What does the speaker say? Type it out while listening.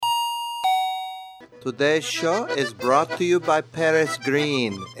Today's show is brought to you by Paris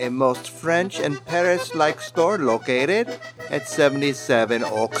Green, a most French and Paris-like store located at 77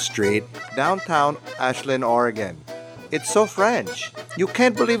 Oak Street, downtown Ashland, Oregon. It's so French. You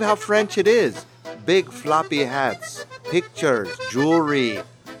can't believe how French it is. Big floppy hats, pictures, jewelry,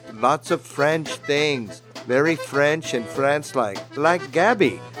 lots of French things. Very French and France-like. Like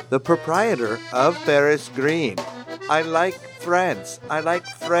Gabby, the proprietor of Paris Green. I like France. I like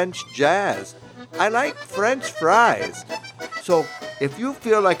French jazz. I like French fries. So if you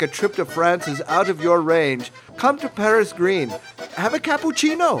feel like a trip to France is out of your range, come to Paris Green. Have a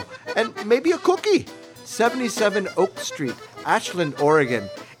cappuccino and maybe a cookie. 77 Oak Street, Ashland, Oregon.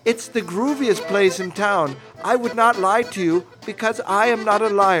 It's the grooviest place in town. I would not lie to you because I am not a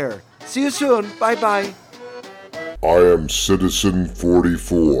liar. See you soon. Bye-bye. I am Citizen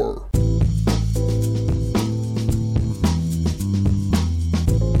 44.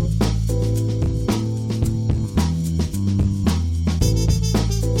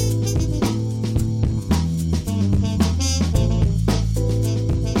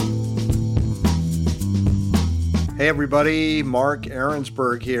 Hey everybody, Mark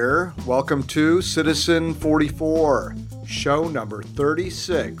Ahrensberg here. Welcome to Citizen 44, show number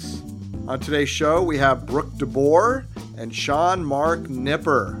 36. On today's show, we have Brooke DeBoer and Sean Mark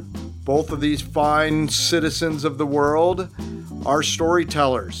Nipper. Both of these fine citizens of the world are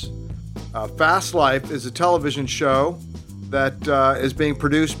storytellers. Fast Life is a television show that is being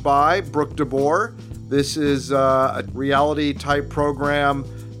produced by Brooke DeBoer. This is a reality-type program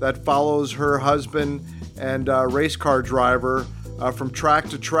that follows her husband and race car driver from track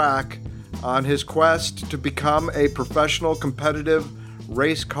to track on his quest to become a professional competitive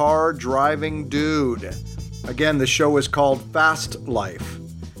race car driving dude. Again, the show is called Fast Life.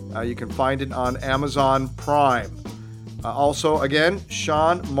 You can find it on Amazon Prime. Also, again,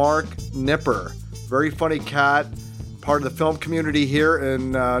 Sean Mark Nipper, very funny cat, part of the film community here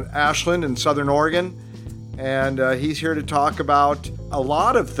in Ashland in Southern Oregon. And he's here to talk about a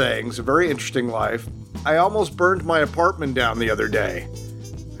lot of things, a very interesting life. I almost burned my apartment down the other day.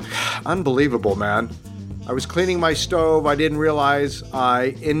 Unbelievable, man. I was cleaning my stove. I didn't realize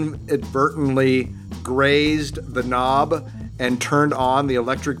I inadvertently grazed the knob and turned on the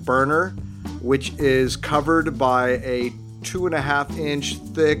electric burner, which is covered by a 2.5-inch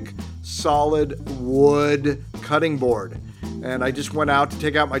thick solid wood cutting board. And I just went out to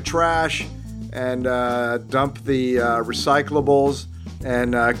take out my trash and dump the recyclables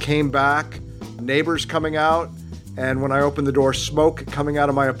and came back. Neighbors coming out, and when I opened the door, smoke coming out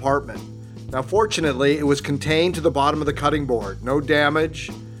of my apartment. Now, fortunately, it was contained to the bottom of the cutting board. No damage,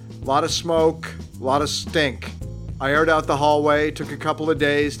 a lot of smoke, a lot of stink. I aired out the hallway, took a couple of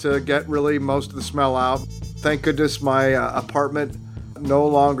days to get really most of the smell out. Thank goodness my apartment no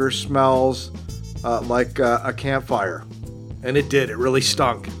longer smells like a campfire. And it did, it really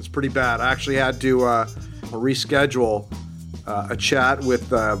stunk. It was pretty bad. I actually had to reschedule a chat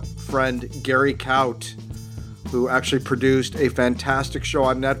with friend Gary Kaut, who actually produced a fantastic show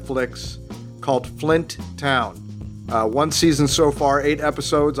on Netflix called Flint Town. 1 season so far, 8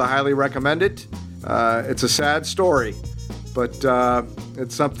 episodes. I highly recommend it. It's a sad story, but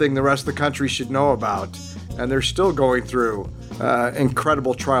it's something the rest of the country should know about. And they're still going through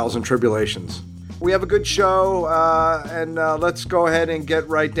incredible trials and tribulations. We have a good show, and let's go ahead and get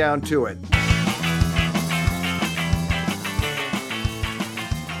right down to it.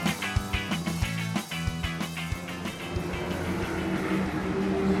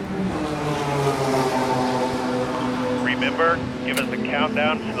 Give us a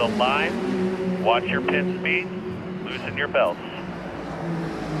countdown to the line. Watch your pin speed. Loosen your belts.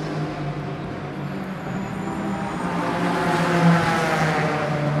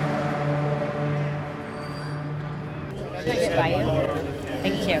 Can I get by you?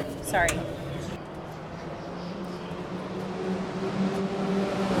 Thank you. Sorry.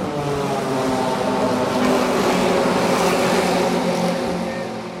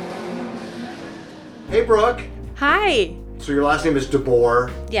 Hey, Brooke. Hi. So your last name is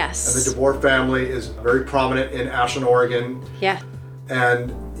DeBoer. Yes. And the DeBoer family is very prominent in Ashland, Oregon. Yeah.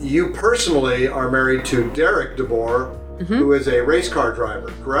 And you personally are married to Derek DeBoer, who is a race car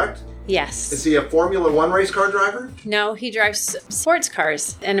driver, correct? Yes. Is he a Formula One race car driver? No, he drives sports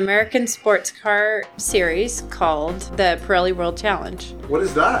cars, an American sports car series called the Pirelli World Challenge. What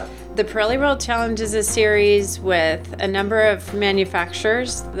is that? The Pirelli World Challenge is a series with a number of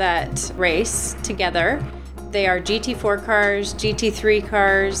manufacturers that race together. They are GT4 cars, GT3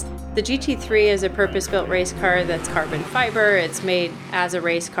 cars, The GT3 is a purpose-built race car that's carbon fiber. It's made as a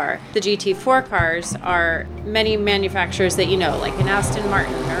race car. The GT4 cars are many manufacturers that you know, like an Aston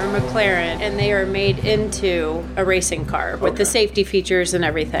Martin or a McLaren, and they are made into a racing car with the safety features and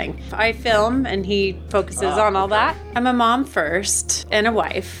everything. I film, and he focuses on all that. I'm a mom first and a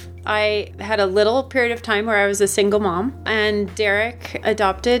wife. I had a little period of time where I was a single mom, and Derek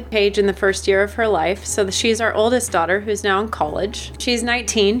adopted Paige in the first year of her life. So she's our oldest daughter, who's now in college. She's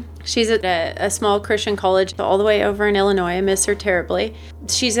 19. She's at a small Christian college all the way over in Illinois. I miss her terribly.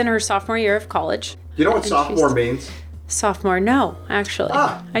 She's in her sophomore year of college. You know what sophomore means? Sophomore? No, actually.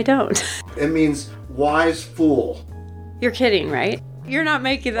 I don't. It means wise fool. You're kidding, right? You're not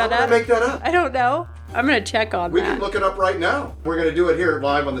making that up. I'm going to make that up. I don't know. I'm going to check on that. We can look it up right now. We're going to do it here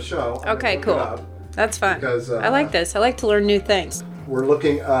live on the show. Okay, cool. That's fun. Because, I like this. I like to learn new things. We're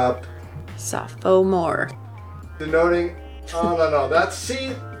looking up... Sophomore. Denoting... Oh, no.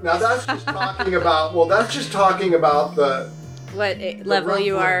 Now that's just talking about... Well, that's just talking about the... What level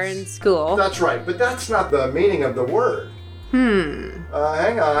you are in school. That's right. But that's not the meaning of the word.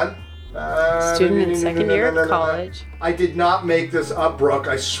 Hang on. Student in second year of college. I did not make this up, Brooke.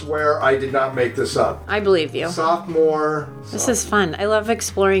 I swear I did not make this up. I believe you. Sophomore. This is fun. I love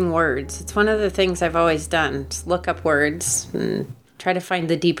exploring words. It's one of the things I've always done. Just look up words and try to find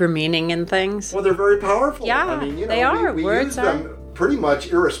the deeper meaning in things. Well, they're very powerful. Yeah, I mean, they are. We Words use them pretty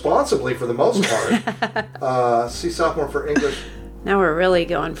much irresponsibly for the most part. See sophomore for English. Now we're really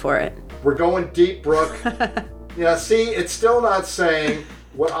going for it. We're going deep, Brooke. Yeah, see, it's still not saying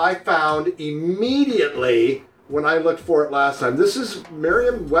what I found immediately when I looked for it last time. This is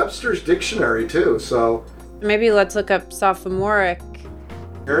Merriam-Webster's dictionary, too, so... Maybe let's look up sophomoric.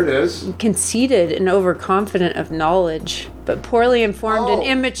 Here it is. Conceited and overconfident of knowledge, but poorly informed and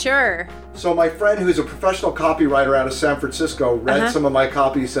immature. So my friend, who's a professional copywriter out of San Francisco, read some of my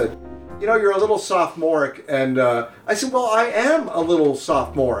copy. He said, you know, you're a little sophomoric. And I said, well, I am a little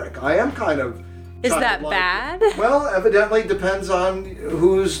sophomoric. I am kind of... Is that bad? Well, evidently depends on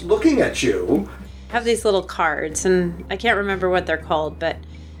who's looking at you. I have these little cards, and I can't remember what they're called, but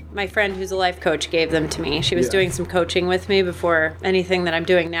my friend who's a life coach gave them to me. She was doing some coaching with me before anything that I'm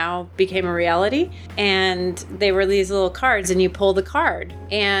doing now became a reality. And they were these little cards, and you pull the card.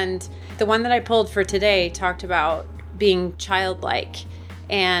 And the one that I pulled for today talked about being childlike,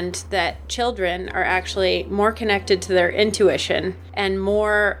 and that children are actually more connected to their intuition and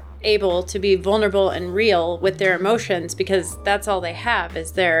more able to be vulnerable and real with their emotions, because that's all they have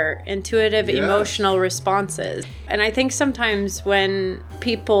is their intuitive emotional responses. And I think sometimes when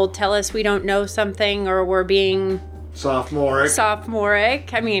people tell us we don't know something, or we're being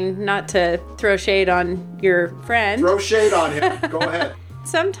sophomoric, I mean, not to throw shade on your friend. Throw shade on him. Go ahead.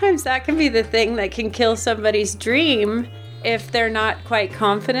 Sometimes that can be the thing that can kill somebody's dream if they're not quite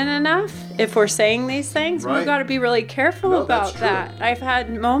confident enough. If we're saying these things, we've got to be really careful about that. I've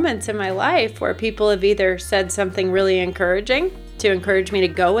had moments in my life where people have either said something really encouraging to encourage me to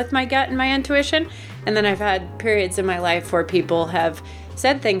go with my gut and my intuition, and then I've had periods in my life where people have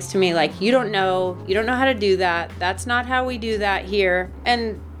said things to me like, you don't know how to do that. That's not how we do that here.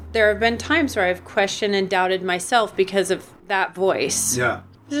 And there have been times where I've questioned and doubted myself because of that voice. Yeah.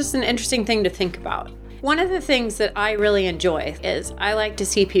 It's just an interesting thing to think about. One of the things that I really enjoy is I like to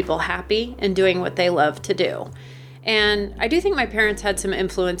see people happy and doing what they love to do. And I do think my parents had some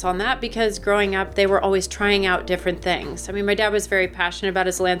influence on that, because growing up, they were always trying out different things. I mean, my dad was very passionate about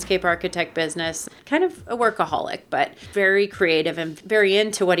his landscape architect business, kind of a workaholic, but very creative and very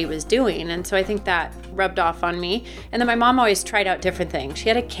into what he was doing. And so I think that rubbed off on me. And then my mom always tried out different things. She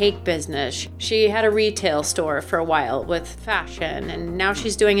had a cake business. She had a retail store for a while with fashion, and now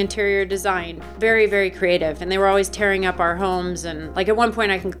she's doing interior design. Very, very creative. And they were always tearing up our homes. And like at one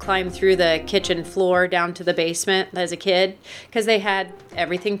point I can climb through the kitchen floor down to the basement as a kid, because they had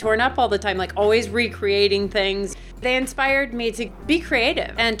everything torn up all the time, like always recreating things. They inspired me to be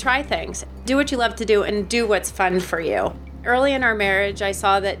creative and try things. Do what you love to do and do what's fun for you. Early in our marriage, I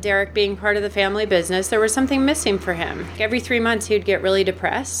saw that Derek, being part of the family business, there was something missing for him. Every 3 months, he would get really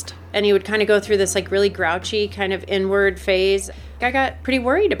depressed, and he would kind of go through this like really grouchy kind of inward phase. I got pretty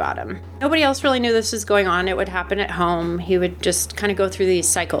worried about him. Nobody else really knew this was going on. It would happen at home. He would just kind of go through these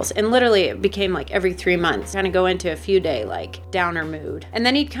cycles. And literally it became like every 3 months, kind of go into a few day like downer mood. And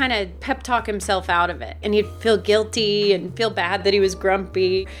then he'd kind of pep talk himself out of it. And he'd feel guilty and feel bad that he was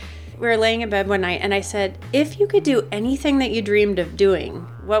grumpy. We were laying in bed one night and I said, if you could do anything that you dreamed of doing,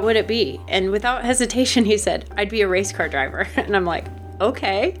 what would it be? And without hesitation, he said, I'd be a race car driver. And I'm like,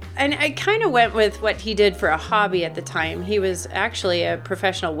 okay. And I kind of went with what he did for a hobby at the time. He was actually a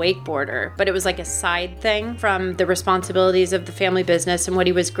professional wakeboarder, but it was like a side thing from the responsibilities of the family business and what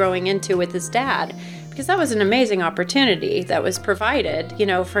he was growing into with his dad. Because that was an amazing opportunity that was provided,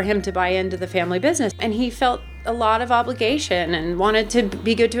 for him to buy into the family business. And he felt a lot of obligation and wanted to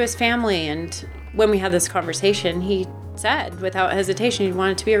be good to his family. And when we had this conversation, he said without hesitation he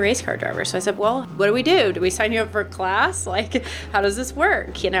wanted to be a race car driver. So I said, well, what do we do? Do we sign you up for a class? Like, how does this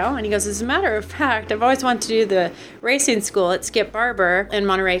work? And he goes, as a matter of fact, I've always wanted to do the racing school at Skip Barber in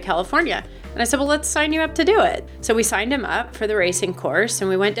Monterey, California. And I said, well, let's sign you up to do it. So we signed him up for the racing course, and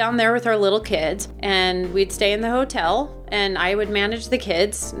we went down there with our little kids, and we'd stay in the hotel, and I would manage the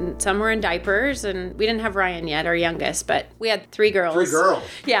kids. Some were in diapers, and we didn't have Ryan yet, our youngest, but we had 3 girls. 3 girls.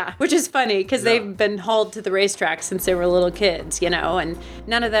 Yeah, which is funny because they've been hauled to the racetrack since they were little kids, and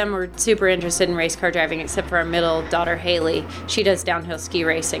none of them were super interested in race car driving except for our middle daughter, Haley. She does downhill ski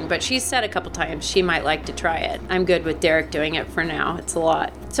racing, but she's said a couple times she might like to try it. I'm good with Derek doing it for now. It's a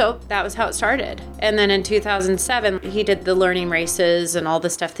lot. So that was how it started. And then in 2007, he did the learning races and all the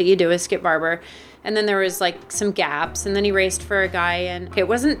stuff that you do with Skip Barber. And then there was like some gaps, and then he raced for a guy, and it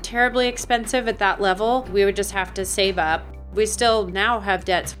wasn't terribly expensive at that level. We would just have to save up. We still now have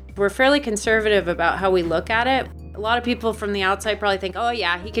debts. We're fairly conservative about how we look at it. A lot of people from the outside probably think, oh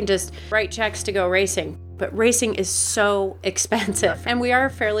yeah, he can just write checks to go racing. But racing is so expensive. And we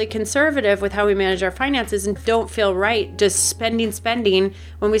are fairly conservative with how we manage our finances and don't feel right just spending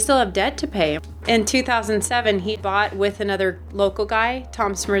when we still have debt to pay. In 2007, he bought with another local guy,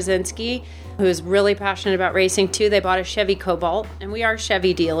 Tom Smierczynski, who's really passionate about racing too. They bought a Chevy Cobalt, and we are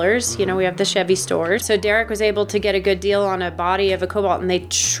Chevy dealers. We have the Chevy stores. So Derek was able to get a good deal on a body of a Cobalt, and they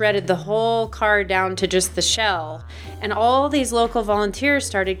shredded the whole car down to just the shell. And all these local volunteers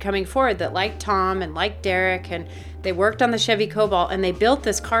started coming forward that liked Tom and liked Derek, and they worked on the Chevy Cobalt, and they built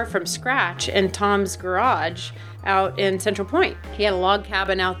this car from scratch in Tom's garage out in Central Point. He had a log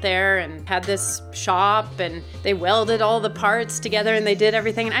cabin out there and had this shop, and they welded all the parts together and they did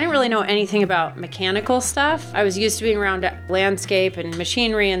everything. And I didn't really know anything about mechanical stuff. I was used to being around landscape and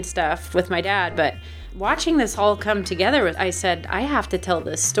machinery and stuff with my dad, but watching this all come together, I said, I have to tell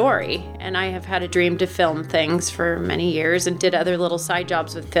this story. And I have had a dream to film things for many years and did other little side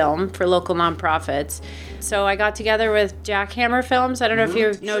jobs with film for local nonprofits. So I got together with Jackhammer Films. I don't know if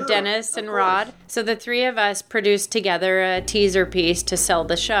you know Dennis and Rod. So the 3 of us produced together a teaser piece to sell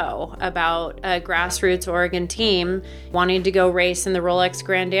the show about a grassroots Oregon team wanting to go race in the Rolex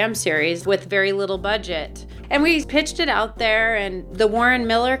Grand Am Series with very little budget. And we pitched it out there, and the Warren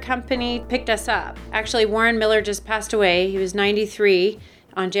Miller Company picked us up. Actually, Warren Miller just passed away. He was 93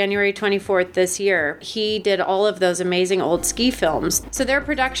 on January 24th this year. He did all of those amazing old ski films. So their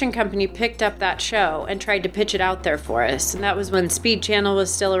production company picked up that show and tried to pitch it out there for us. And that was when Speed Channel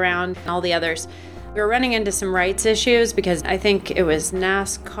was still around and all the others. We were running into some rights issues because I think it was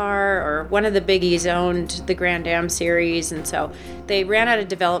NASCAR or one of the biggies owned the Grand Am Series. And so they ran out of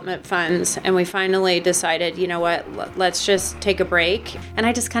development funds, and we finally decided, you know what, let's just take a break. And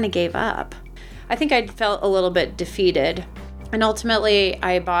I just kind of gave up. I think I felt a little bit defeated. And ultimately,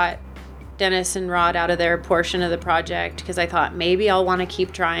 I bought Dennis and Rod out of their portion of the project because I thought maybe I'll want to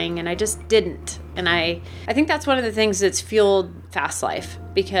keep trying, and I just didn't. And I think that's one of the things that's fueled Fast Life,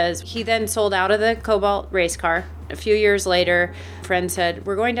 because he then sold out of the Cobalt race car. A few years later, a friend said,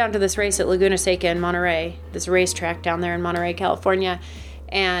 we're going down to this race at Laguna Seca in Monterey, this racetrack down there in Monterey, California.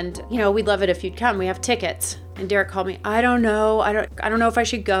 And, we'd love it if you'd come. We have tickets. And Derek called me, I don't know if I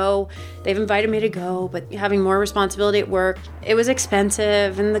should go. They've invited me to go, but having more responsibility at work, it was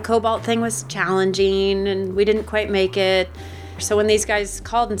expensive, and the Cobalt thing was challenging, and we didn't quite make it. So when these guys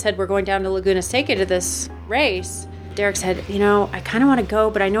called and said, we're going down to Laguna Seca to this race, Derek said, I kind of want to go,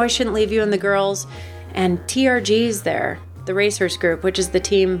 but I know I shouldn't leave you and the girls. And TRG's there, the racers group, which is the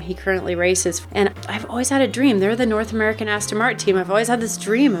team he currently races. And I've always had a dream. They're the North American Aston Martin team. I've always had this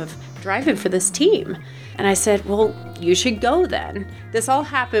dream of driving for this team. And I said, well, you should go then. This all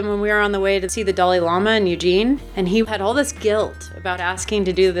happened when we were on the way to see the Dalai Lama in Eugene, and he had all this guilt about asking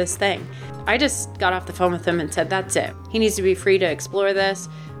to do this thing. I just got off the phone with him and said, that's it. He needs to be free to explore this.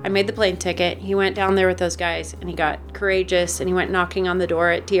 I made the plane ticket. He went down there with those guys, and he got courageous, and he went knocking on the door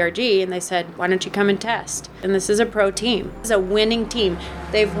at TRG, and they said, why don't you come and test? And this is a pro team. It's a winning team.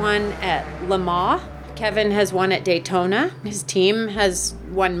 They've won at Le Mans. Kevin has won at Daytona. His team has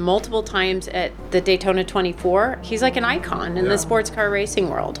won multiple times at the Daytona 24. He's like an icon in the sports car racing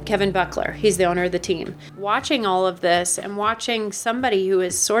world. Kevin Buckler, he's the owner of the team. Watching all of this and watching somebody who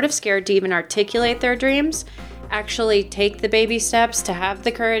is sort of scared to even articulate their dreams actually take the baby steps to have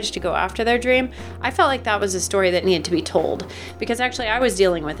the courage to go after their dream, I felt like that was a story that needed to be told, because actually I was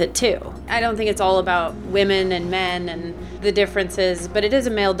dealing with it too. I don't think it's all about women and men and the differences, but it is a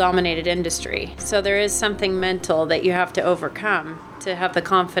male-dominated industry. So there is something mental that you have to overcome to have the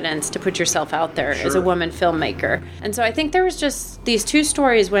confidence to put yourself out there as a woman filmmaker. And so I think there was just, these two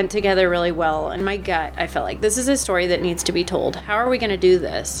stories went together really well. In my gut, I felt like this is a story that needs to be told. How are we going to do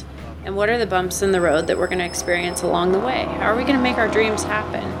this? And what are the bumps in the road that we're going to experience along the way? How are we going to make our dreams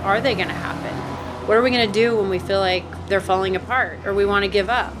happen? Are they going to happen? What are we going to do when we feel like they're falling apart or we want to give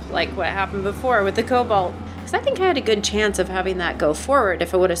up, like what happened before with the Cobalt? Because I think I had a good chance of having that go forward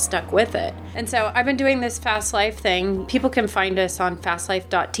if I would have stuck with it. And so I've been doing this Fast Life thing. People can find us on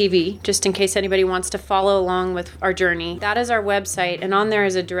fastlife.tv, just in case anybody wants to follow along with our journey. That is our website, and on there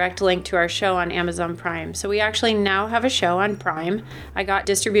is a direct link to our show on Amazon Prime. So we actually now have a show on Prime. I got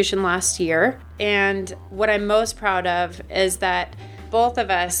distribution last year, and what I'm most proud of is that both of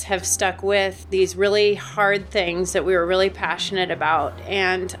us have stuck with these really hard things that we were really passionate about.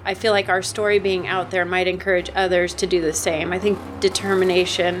 And I feel like our story being out there might encourage others to do the same. I think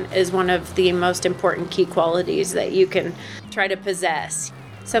determination is one of the most important key qualities that you can try to possess.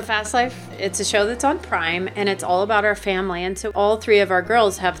 So Fast Life, it's a show that's on Prime, and it's all about our family. And so all three of our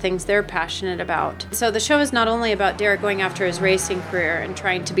girls have things they're passionate about. So the show is not only about Derek going after his racing career and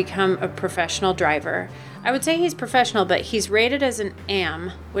trying to become a professional driver. I would say he's professional, but he's rated as an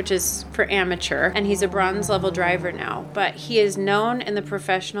AM, which is for amateur, and he's a bronze level driver now. But he is known in the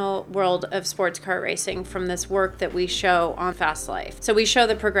professional world of sports car racing from this work that we show on Fast Life. So we show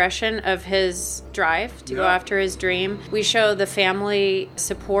the progression of his drive to go after his dream. We show the family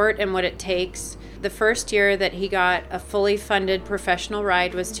support and what it takes. The first year that he got a fully funded professional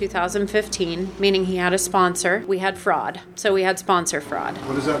ride was 2015, meaning he had a sponsor. We had fraud, so we had sponsor fraud.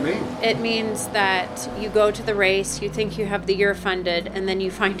 What does that mean? It means that you go to the race, you think you have the year funded, and then you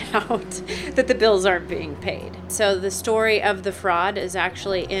find out that the bills aren't being paid. So the story of the fraud is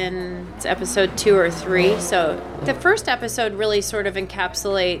actually in episode 2 or 3. So the first episode really sort of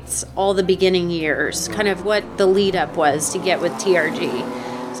encapsulates all the beginning years, kind of what the lead up was to get with TRG.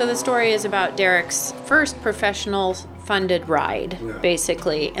 So the story is about Derek's first professional funded ride,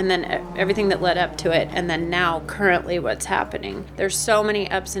 basically, and then everything that led up to it, and then now currently what's happening. There's so many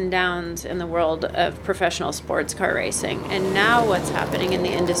ups and downs in the world of professional sports car racing, and now what's happening in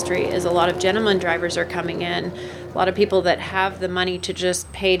the industry is a lot of gentleman drivers are coming in, a lot of people that have the money to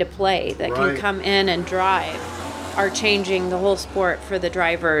just pay to play, that can come in and drive, are changing the whole sport for the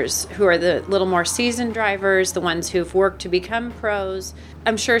drivers who are the little more seasoned drivers, the ones who've worked to become pros.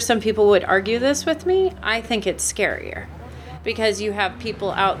 I'm sure some people would argue this with me. I think it's scarier because you have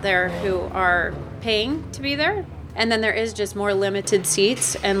people out there who are paying to be there. And then there is just more limited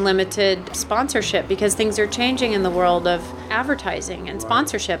seats and limited sponsorship because things are changing in the world of advertising and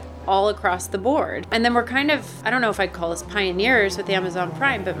sponsorship all across the board. And then we're kind of, I don't know if I'd call us pioneers with Amazon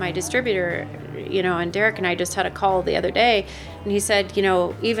Prime, but my distributor, and Derek and I just had a call the other day, and he said,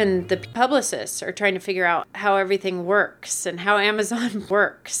 even the publicists are trying to figure out how everything works and how Amazon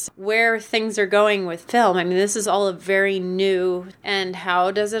works, where things are going with film. I mean, this is all very new, and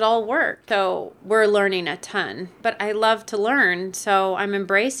how does it all work? So we're learning a ton, but I love to learn, so I'm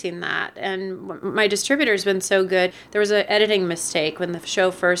embracing that. And my distributor's been so good. There was an editing mistake when the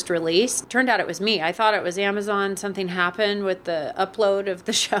show first released. Turned out it was me. I thought it was Amazon. Something happened with the upload of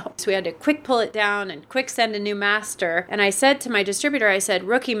the show. So we had to quick pull it down and quick send a new master. And I said to my distributor, I said,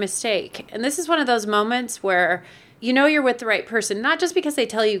 rookie mistake. And this is one of those moments where you're with the right person, not just because they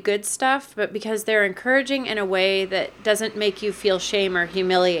tell you good stuff, but because they're encouraging in a way that doesn't make you feel shame or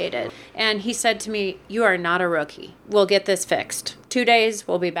humiliated. And he said to me, you are not a rookie. We'll get this fixed. 2 days,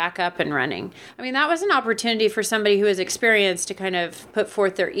 we'll be back up and running. I mean, that was an opportunity for somebody who is experienced to kind of put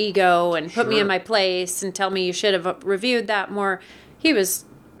forth their ego and put me in my place and tell me you should have reviewed that more. He was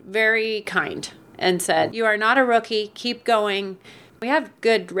very kind and said, you are not a rookie. Keep going. We have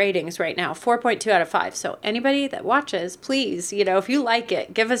good ratings right now, 4.2 out of 5. So anybody that watches, please, if you like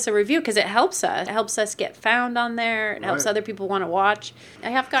it, give us a review because it helps us. It helps us get found on there. It helps other people want to watch. I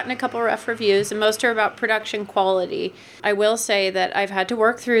have gotten a couple rough reviews, and most are about production quality. I will say that I've had to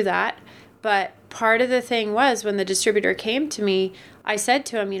work through that, but part of the thing was when the distributor came to me, I said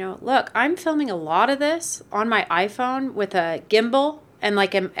to him, look, I'm filming a lot of this on my iPhone with a gimbal and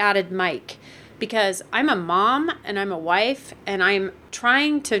like an added mic. Because I'm a mom and I'm a wife and I'm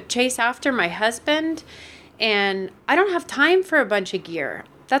trying to chase after my husband and I don't have time for a bunch of gear.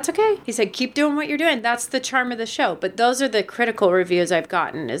 that's okay. He said, keep doing what you're doing. That's the charm of the show. But those are the critical reviews I've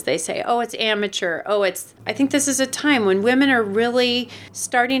gotten, is they say, oh, it's amateur. I think this is a time when women are really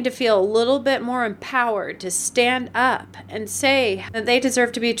starting to feel a little bit more empowered to stand up and say that they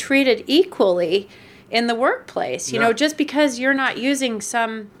deserve to be treated equally in the workplace. You know, just because you're not using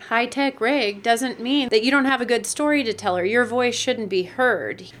some high-tech rig doesn't mean that you don't have a good story to tell, or your voice shouldn't be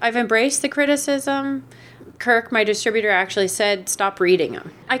heard. I've embraced the criticism. Kirk, my distributor, actually said, stop reading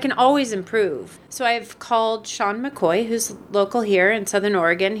them. I can always improve. So I've called Sean McCoy, who's local here in Southern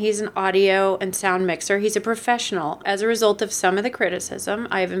Oregon. He's an audio and sound mixer. He's a professional. As a result of some of the criticism,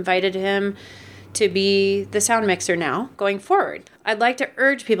 I've invited him to be the sound mixer now going forward. I'd like to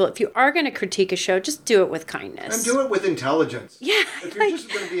urge people, if you are going to critique a show, just do it with kindness. And do it with intelligence. Yeah. If you're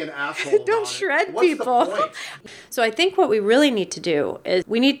just going to be an asshole don't shred people. What's the point? So I think what we really need to do is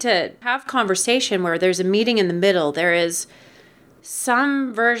we need to have conversation where there's a meeting in the middle. There is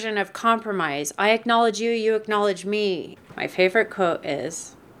some version of compromise. I acknowledge you, you acknowledge me. My favorite quote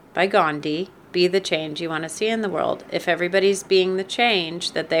is by Gandhi, be the change you want to see in the world. If everybody's being the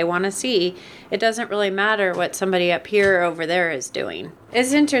change that they want to see, it doesn't really matter what somebody up here or over there is doing.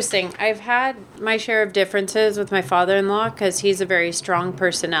 It's interesting. I've had my share of differences with my father-in-law because he's a very strong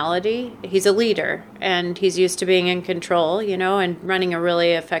personality. He's a leader, and he's used to being in control, you know, and running a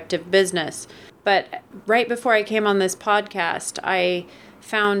really effective business. But right before I came on this podcast, I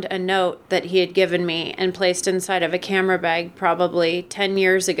found a note that he had given me and placed inside of a camera bag probably 10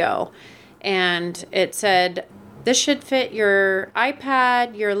 years ago. And it said, this should fit your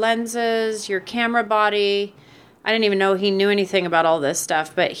iPad, your lenses, your camera body. I didn't even know he knew anything about all this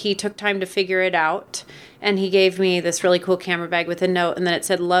stuff, but he took time to figure it out. And he gave me this really cool camera bag with a note, and then it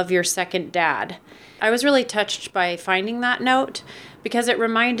said, love your second dad. I was really touched by finding that note because it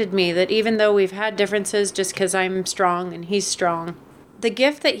reminded me that even though we've had differences just because I'm strong and he's strong, the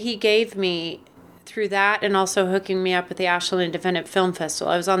gift that he gave me through that, and also hooking me up with the Ashland Independent Film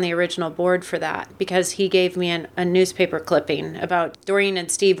Festival. I was on the original board for that because he gave me a newspaper clipping about Doreen and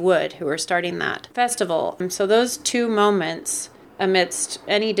Steve Wood, who were starting that festival. And so those two moments, amidst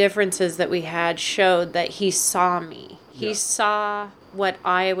any differences that we had, showed that he saw me. He saw what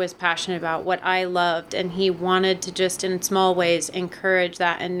I was passionate about, what I loved, and he wanted to just in small ways encourage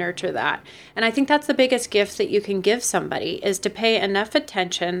that and nurture that. And I think that's the biggest gift that you can give somebody, is to pay enough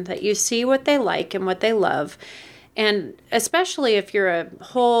attention that you see what they like and what they love. And especially if you're a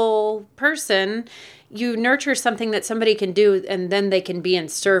whole person, you nurture something that somebody can do, and then they can be in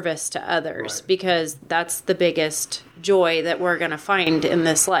service to others, because that's the biggest joy that we're going to find in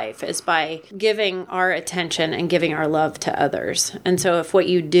this life, is by giving our attention and giving our love to others. And so if what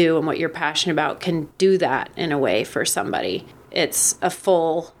you do and what you're passionate about can do that in a way for somebody, it's a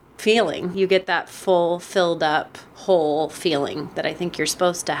full feeling. You get that full, filled up, whole feeling that I think you're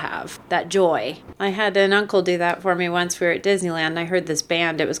supposed to have. That joy. I had an uncle do that for me once. We were at Disneyland. I heard this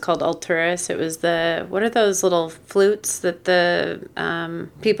band. It was called Alturas. It was what are those little flutes that the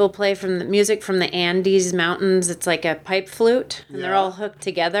people play from the music from the Andes Mountains? It's like a pipe flute, and they're all hooked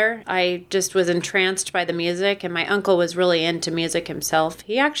together. I just was entranced by the music, and my uncle was really into music himself.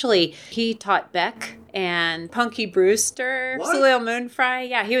 He taught Beck and Punky Brewster, Salil Moonfry.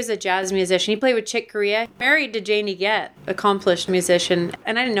 Yeah, he was a jazz musician. He played with Chick Corea. Married to Janie Gett, accomplished musician.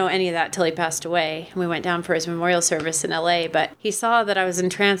 And I didn't know any of that till he passed away. We went down for his memorial service in LA, but he saw that I was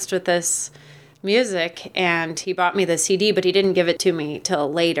entranced with this music, and he bought me the CD, but he didn't give it to me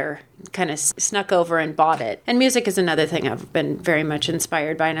till later. Kind of snuck over and bought it. And music is another thing I've been very much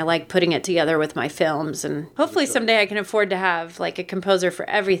inspired by, and I like putting it together with my films. And hopefully someday I can afford to have like a composer for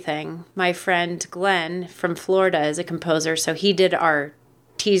everything. My friend Glenn from Florida is a composer, so he did our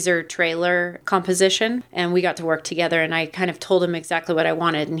teaser trailer composition, and we got to work together, and I kind of told him exactly what I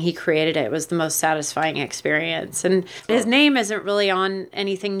wanted, and he created it. It was the most satisfying experience. And his name isn't really on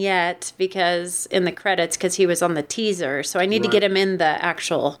anything yet because in the credits, because he was on the teaser, so I need to get him in the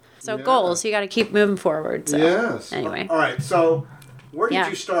actual goals. You got to keep moving forward. So anyway, all right, so where did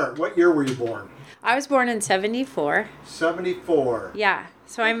you start? What year were you born? I was born in 74. 74. Yeah.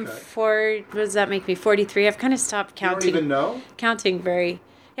 So I'm what does that make me, 43? I've kind of stopped counting. You don't even know? Counting very...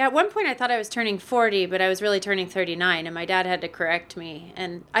 Yeah, at one point I thought I was turning 40, but I was really turning 39, and my dad had to correct me.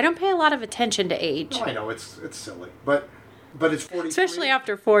 And I don't pay a lot of attention to age. No, I know, it's silly. But it's 43? Especially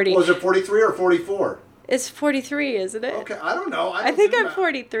after 40. Was it 43 or 44? It's 43, isn't it? Okay, I don't know. I think I'm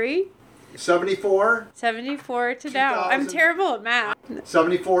 43. 74? 74 to now. I'm terrible at math.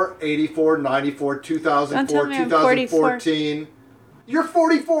 74, 84, 94, 2004, Don't tell me I'm 2014. You're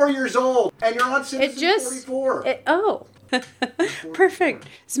 44 years old, and you're on Citizen 44. Perfect.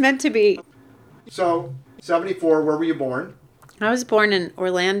 It's meant to be. So, 74, where were you born? I was born in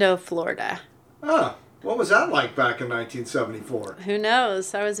Orlando, Florida. Ah, what was that like back in 1974? Who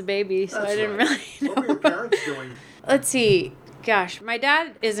knows? I was a baby, so I didn't really know. What were your parents doing? Let's see. Gosh, my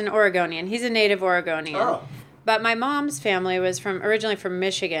dad is an Oregonian. He's a native Oregonian. Oh. But my mom's family was originally from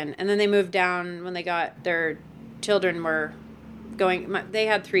Michigan, and then they moved down when they got their children were going. They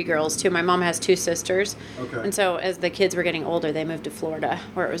had 3 girls too. My mom has 2 sisters. Okay. And so as the kids were getting older, they moved to Florida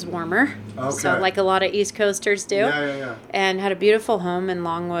where it was warmer. Okay. So like a lot of East Coasters do. Yeah. And had a beautiful home in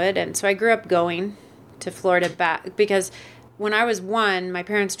Longwood. And so I grew up going to Florida back because when I was 1, my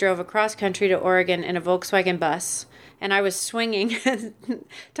parents drove across country to Oregon in a Volkswagen bus. And I was swinging.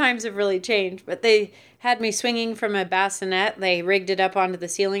 Times have really changed, but they had me swinging from a bassinet. They rigged it up onto the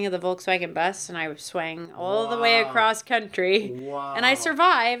ceiling of the Volkswagen bus, and I swang all the way across country. Wow. And I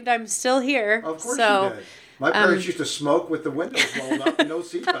survived. I'm still here. Of course you did. My parents used to smoke with the windows rolled up and no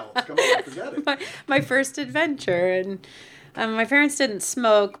seatbelts. Come on, forget it. My first adventure. And my parents didn't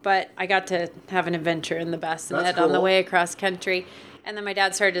smoke, but I got to have an adventure in the bassinet on the cool. way across country. And then my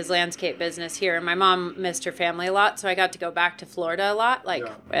dad started his landscape business here, and my mom missed her family a lot, so I got to go back to Florida a lot.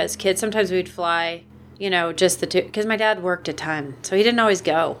 As kids, sometimes we'd fly, just the 2, because my dad worked a ton, so he didn't always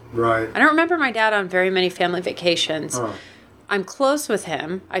go. Right. I don't remember my dad on very many family vacations. Huh. I'm close with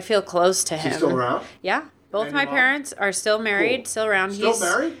him. I feel close to him. Is he still around? Yeah. Both And my your mom? parents are still married, Cool. still around. Still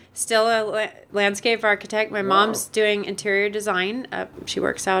married? Still a landscape architect. My mom's doing interior design. She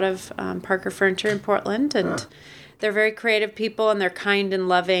works out of Parker Furniture in Portland, and they're very creative people, and they're kind and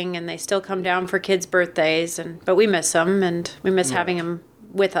loving, and they still come down for kids' birthdays. But we miss them, and we miss having them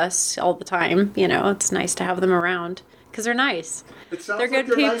with us all the time. It's nice to have them around because they're nice. It sounds They're like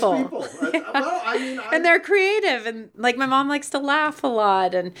good they're people. nice people. Well, I mean, And they're creative, and like my mom likes to laugh a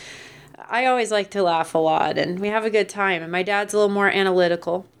lot, and I always like to laugh a lot, and we have a good time. And my dad's a little more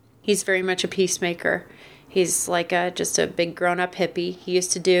analytical. He's very much a peacemaker. He's like just a big grown-up hippie. He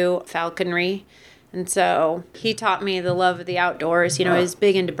used to do falconry, and so he taught me the love of the outdoors. He's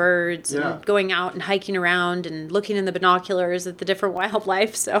big into birds and going out and hiking around and looking in the binoculars at the different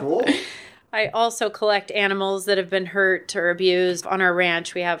wildlife. So cool. I also collect animals that have been hurt or abused. On our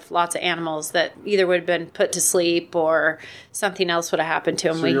ranch, we have lots of animals that either would have been put to sleep or something else would have happened to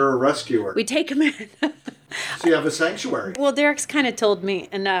them. So you're a rescuer. We take them in. So you have a sanctuary. Well, Derek's kind of told me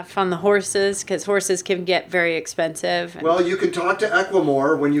enough on the horses because horses can get very expensive. Well, you can talk to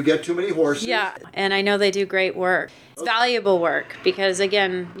Equimore when you get too many horses. Yeah, and I know they do great work. It's valuable work because,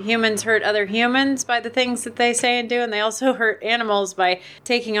 again, humans hurt other humans by the things that they say and do, and they also hurt animals by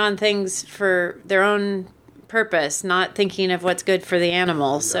taking on things for their own purpose, not thinking of what's good for the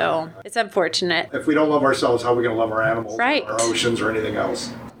animal. So it's unfortunate. If we don't love ourselves, how are we going to love our animals, Right. or our oceans, or anything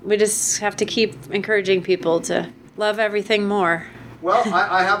else? We just have to keep encouraging people to love everything more. Well,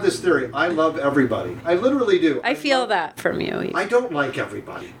 I have this theory. I love everybody. I literally do. I feel that from you. I don't like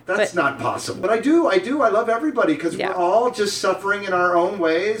everybody. That's not possible. But I do. I love everybody because we're all just suffering in our own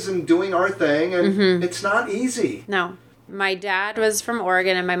ways and doing our thing, and it's not easy. No. My dad was from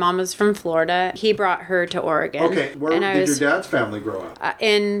Oregon and my mom was from Florida. He brought her to Oregon. Okay, where did your dad's family grow up?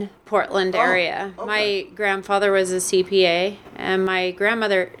 In Portland area. Okay. My grandfather was a CPA, and my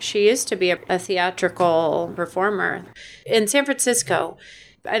grandmother, she used to be a theatrical performer in San Francisco.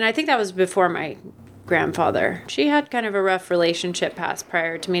 And I think that was before my grandfather. She had kind of a rough relationship past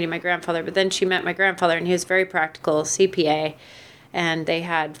prior to meeting my grandfather, but then she met my grandfather, and he was very practical, CPA. And they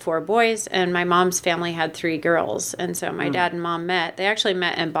had 4 boys, and my mom's family had 3 girls. And so my dad and mom met. They actually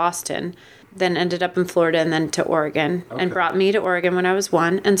met in Boston, then ended up in Florida and then to Oregon, and brought me to Oregon when I was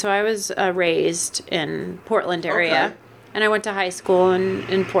 1. And so I was raised in Portland area. Okay. And I went to high school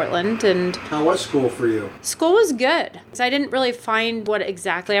in Portland. And How was school for you? school was good. So I didn't really find what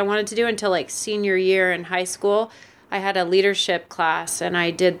exactly I wanted to do until like senior year in high school. I had a leadership class and I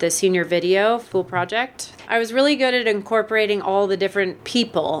did the senior video school project. I was really good at incorporating all the different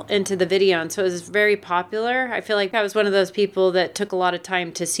people into the video, and so it was very popular. I feel like I was one of those people that took a lot of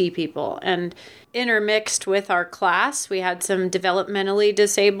time to see people. And intermixed with our class, we had some developmentally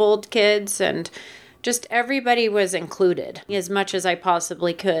disabled kids, and just everybody was included as much as I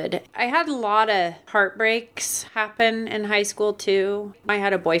possibly could. I had a lot of heartbreaks happen in high school too. I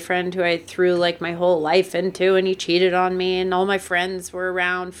had a boyfriend who I threw like my whole life into, and he cheated on me, and all my friends were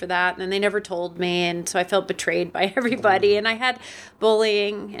around for that, and they never told me, and so I felt betrayed by everybody. And I had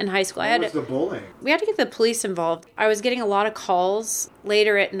bullying in high school. What was the bullying? We had to get the police involved. I was getting a lot of calls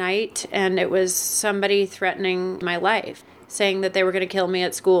later at night, and it was somebody threatening my life, saying that they were going to kill me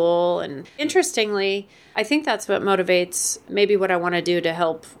at school. And interestingly, I think that's what motivates maybe what I want to do to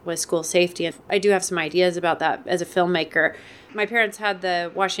help with school safety. And I do have some ideas about that as a filmmaker. My parents had the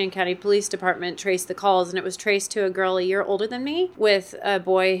Washington County Police Department trace the calls, and it was traced to a girl a year older than me with a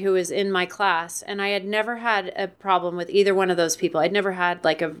boy who was in my class. And I had never had a problem with either one of those people. I'd never had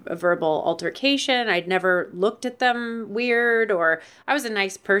like a verbal altercation. I'd never looked at them weird, or I was a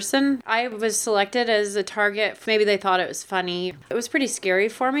nice person. I was selected as a target. Maybe they thought it was funny. It was pretty scary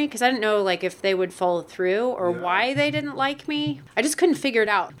for me because I didn't know like if they would follow through or why they didn't like me. I just couldn't figure it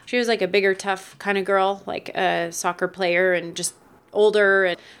out. She was like a bigger, tough kind of girl, like a soccer player and just older.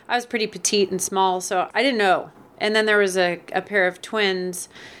 And I was pretty petite and small, so I didn't know. And then there was a pair of twins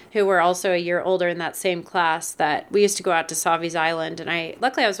who were also a year older in that same class that we used to go out to Savi's Island. And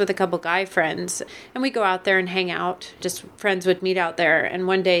luckily I was with a couple guy friends, and we'd go out there and hang out. Just friends would meet out there. And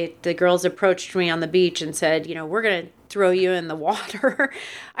one day the girls approached me on the beach and said, we're going to throw you in the water.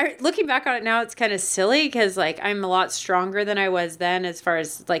 Looking back on it now, it's kind of silly because like I'm a lot stronger than I was then, as far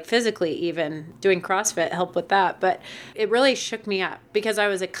as like physically. Even doing CrossFit helped with that, but it really shook me up because I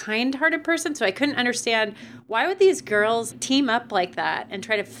was a kind-hearted person, so I couldn't understand why would these girls team up like that and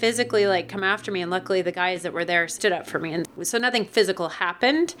try to physically like come after me. And luckily the guys that were there stood up for me, and so nothing physical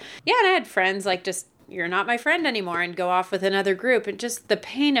happened. And I had friends like just, you're not my friend anymore, and go off with another group, and just the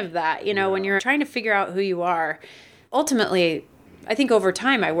pain of that, when you're trying to figure out who you are. Ultimately, I think over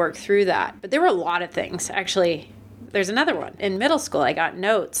time I worked through that. But there were a lot of things. Actually, there's another one. In middle school, I got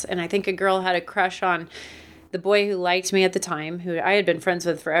notes, and I think a girl had a crush on the boy who liked me at the time, who I had been friends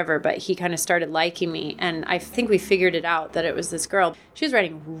with forever, but he kind of started liking me. And I think we figured it out that it was this girl. She was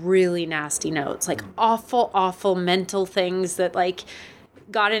writing really nasty notes, like awful, awful mental things that like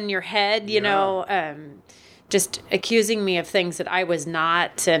got in your head, just accusing me of things that I was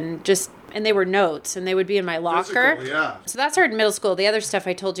not, and they were notes, and they would be in my locker. Physical, yeah. So that started in middle school. The other stuff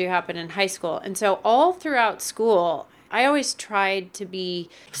I told you happened in high school. And so all throughout school, I always tried to be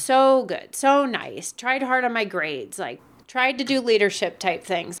so good, so nice, tried hard on my grades, like tried to do leadership type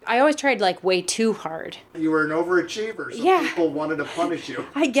things. I always tried like way too hard. You were an overachiever, so people wanted to punish you.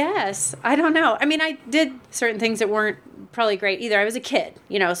 I guess. I don't know. I mean, I did certain things that weren't probably great either. I was a kid,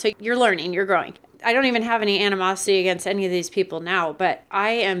 so you're learning, you're growing. I don't even have any animosity against any of these people now, but I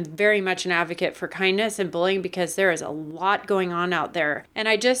am very much an advocate for kindness and bullying because there is a lot going on out there. And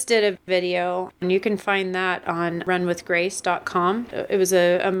I just did a video, and you can find that on runwithgrace.com. It was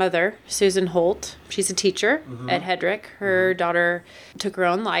a mother, Susan Holt. She's a teacher at Hedrick. Her daughter took her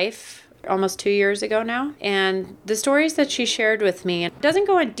own life almost 2 years ago now. And the stories that she shared with me, it doesn't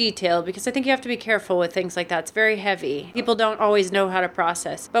go in detail because I think you have to be careful with things like that. It's very heavy. People don't always know how to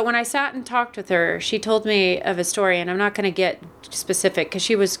process. But when I sat and talked with her, she told me of a story, and I'm not going to get specific because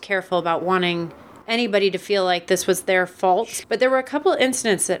she was careful about wanting anybody to feel like this was their fault. But there were a couple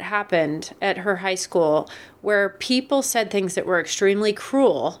incidents that happened at her high school where people said things that were extremely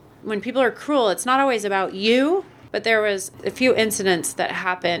cruel. When people are cruel, it's not always about you. But there was a few incidents that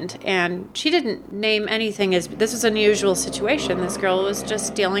happened, and she didn't name anything as this was an unusual situation. This girl was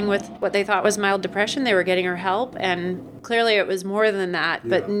just dealing with what they thought was mild depression. They were getting her help, and clearly it was more than that,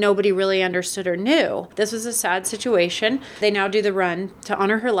 but nobody really understood or knew. This was a sad situation. They now do the run to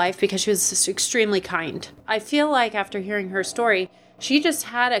honor her life because she was just extremely kind. I feel like after hearing her story, she just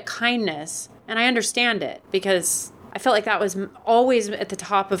had a kindness, and I understand it because I felt like that was always at the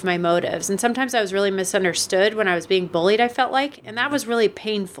top of my motives. And sometimes I was really misunderstood when I was being bullied, I felt like. And that was really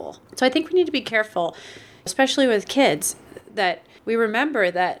painful. So I think we need to be careful, especially with kids, that we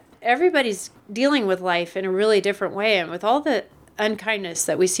remember that everybody's dealing with life in a really different way. And with all the unkindness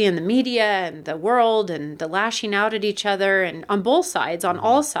that we see in the media and the world and the lashing out at each other and on both sides, on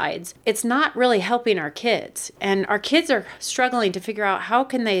all sides, it's not really helping our kids. And our kids are struggling to figure out how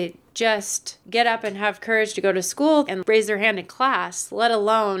can they just get up and have courage to go to school and raise their hand in class, let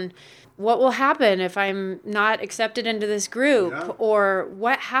alone what will happen if I'm not accepted into this group, or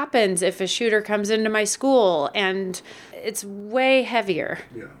what happens if a shooter comes into my school. And it's way heavier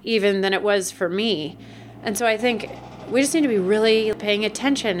even than it was for me. And so I think we just need to be really paying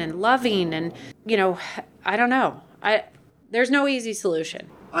attention and loving and, I don't know. There's no easy solution.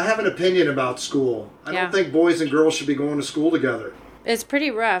 I have an opinion about school. I don't think boys and girls should be going to school together. It's pretty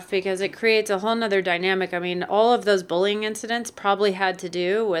rough because it creates a whole nother dynamic. I mean, all of those bullying incidents probably had to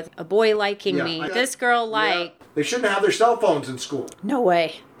do with a boy liking me. This girl They shouldn't have their cell phones in school. No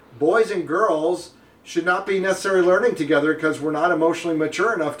way. Boys and girls should not be necessarily learning together because we're not emotionally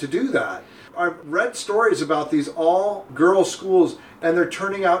mature enough to do that. I've read stories about these all-girls schools, and they're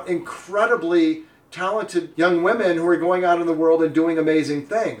turning out incredibly talented young women who are going out in the world and doing amazing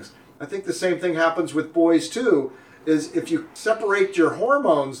things. I think the same thing happens with boys, too. Is if you separate your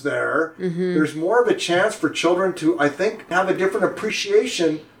hormones there, there's more of a chance for children to, I think, have a different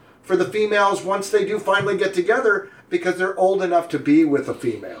appreciation for the females once they do finally get together because they're old enough to be with a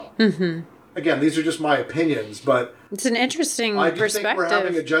female. Mm-hmm. Again, these are just my opinions, but it's an interesting I do perspective. think we're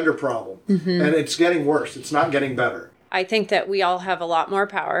having a gender problem, and it's getting worse. It's not getting better. I think that we all have a lot more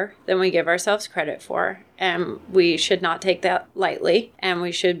power than we give ourselves credit for, and we should not take that lightly, and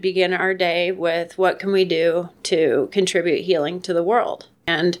we should begin our day with what can we do to contribute healing to the world.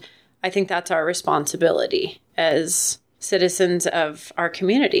 And I think that's our responsibility as citizens of our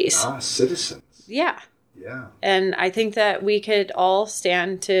communities. Citizens. Yeah. Yeah. And I think that we could all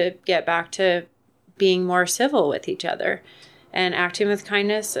stand to get back to being more civil with each other and acting with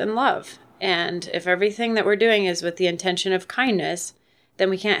kindness and love. And if everything that we're doing is with the intention of kindness,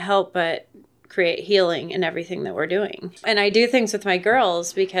 then we can't help but create healing in everything that we're doing. And I do things with my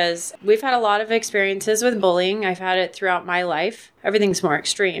girls because we've had a lot of experiences with bullying. I've had it throughout my life. Everything's more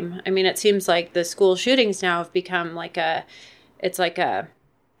extreme. I mean, it seems like the school shootings now have become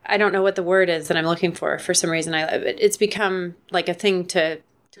I don't know what the word is that I'm looking for some reason. It's become like a thing to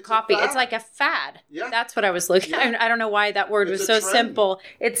copy. It's like a fad. Yeah. That's what I was looking at. I don't know why that word was so trend. simple.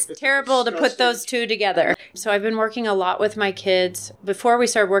 It's terrible to put those two together. So I've been working a lot with my kids. Before we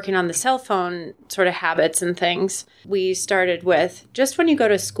started working on the cell phone sort of habits and things, we started with just when you go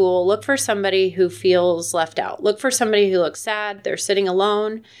to school, look for somebody who feels left out. Look for somebody who looks sad, they're sitting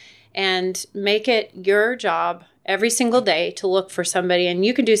alone, and make it your job every single day to look for somebody. And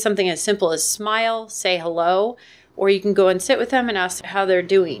you can do something as simple as smile, say hello, or you can go and sit with them and ask how they're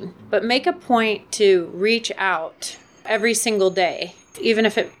doing. But make a point to reach out every single day, even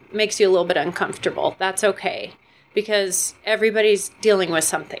if it makes you a little bit uncomfortable. That's okay, because everybody's dealing with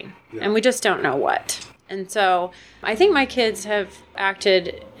something, and we just don't know what. And so I think my kids have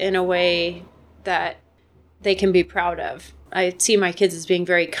acted in a way that they can be proud of. I see my kids as being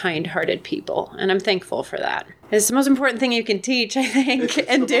very kind-hearted people, and I'm thankful for that. It's the most important thing you can teach, I think,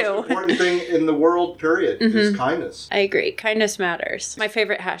 and do. It's the most important thing in the world, period, is kindness. I agree. Kindness matters. My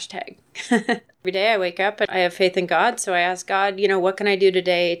favorite hashtag. Every day I wake up and I have faith in God, so I ask God, what can I do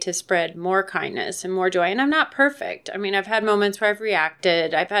today to spread more kindness and more joy? And I'm not perfect. I mean, I've had moments where I've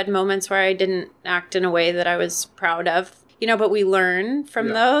reacted. I've had moments where I didn't act in a way that I was proud of. But we learn from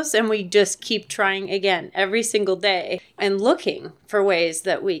those, and we just keep trying again every single day and looking for ways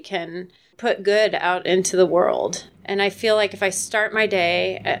that we can put good out into the world. And I feel like if I start my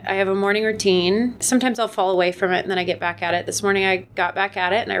day, I have a morning routine. Sometimes I'll fall away from it and then I get back at it. This morning I got back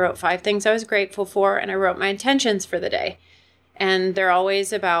at it and I wrote 5 things I was grateful for, and I wrote my intentions for the day. And they're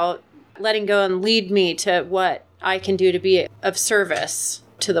always about letting go and lead me to what I can do to be of service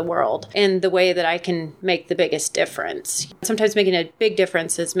to the world in the way that I can make the biggest difference. Sometimes making a big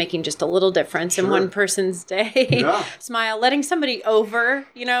difference is making just a little difference in one person's day. Yeah. Smile, letting somebody over.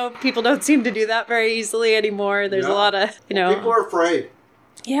 People don't seem to do that very easily anymore. There's a lot of, People are afraid.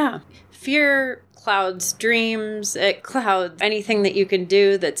 Yeah. Fear clouds dreams. It clouds anything that you can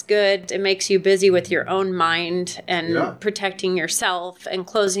do that's good. It makes you busy with your own mind and protecting yourself and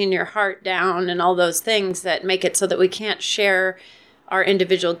closing your heart down and all those things that make it so that we can't share our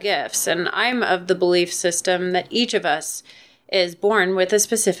individual gifts. And I'm of the belief system that each of us is born with a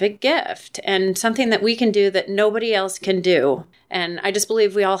specific gift and something that we can do that nobody else can do. And I just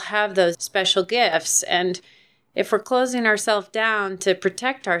believe we all have those special gifts. And if we're closing ourselves down to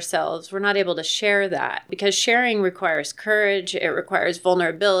protect ourselves, we're not able to share that, because sharing requires courage. It requires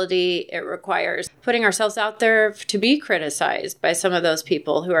vulnerability. It requires putting ourselves out there to be criticized by some of those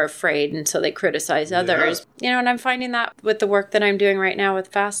people who are afraid, and so they criticize others. And I'm finding that with the work that I'm doing right now with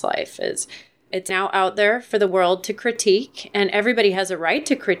Fast Life is it's now out there for the world to critique, and everybody has a right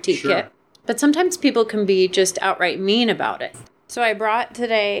to critique it. But sometimes people can be just outright mean about it. So I brought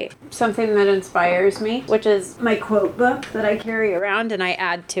today something that inspires me, which is my quote book that I carry around and I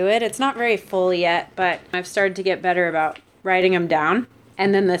add to it. It's not very full yet, but I've started to get better about writing them down.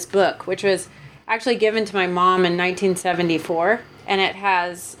 And then this book, which was actually given to my mom in 1974, and it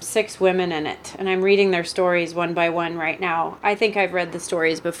has 6 women in it. And I'm reading their stories one by one right now. I think I've read the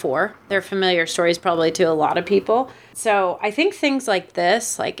stories before. They're familiar stories probably to a lot of people. So I think things like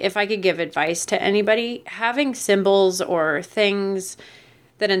this, like if I could give advice to anybody, having symbols or things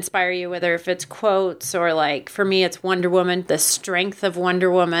that inspire you, whether if it's quotes or like for me, it's Wonder Woman, the strength of Wonder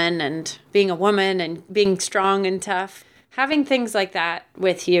Woman and being a woman and being strong and tough. Having things like that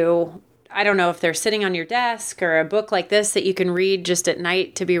with you, I don't know if they're sitting on your desk or a book like this that you can read just at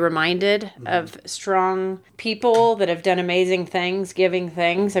night to be reminded of strong people that have done amazing things, giving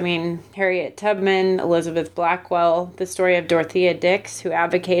things. I mean, Harriet Tubman, Elizabeth Blackwell, the story of Dorothea Dix, who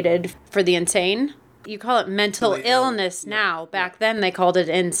advocated for the insane You call it mental illness now. Back then they called it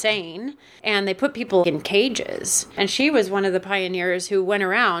insane. And they put people in cages. And she was one of the pioneers who went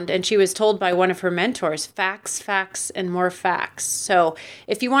around and she was told by one of her mentors, facts, facts, and more facts. So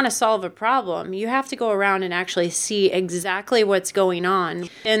if you want to solve a problem, you have to go around and actually see exactly what's going on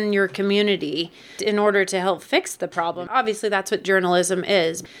in your community in order to help fix the problem. Obviously, that's what journalism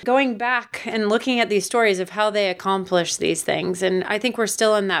is. Going back and looking at these stories of how they accomplish these things. And I think we're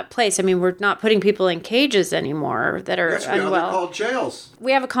still in that place. I mean, we're not putting people in cages anymore that are unwell. They're called jails.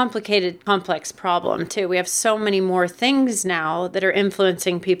 We have a complicated, complex problem, too. We have so many more things now that are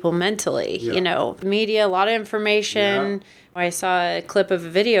influencing people mentally. Yeah. You know, media, a lot of information. Yeah. I saw a clip of a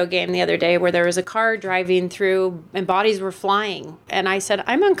video game the other day where there was a car driving through and bodies were flying. And I said,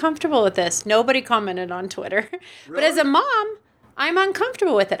 I'm uncomfortable with this. Nobody commented on Twitter. Really? But as a mom, I'm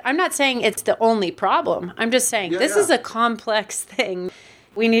uncomfortable with it. I'm not saying it's the only problem. I'm just saying this is a complex thing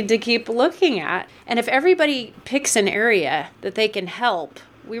we need to keep looking at. And if everybody picks an area that they can help,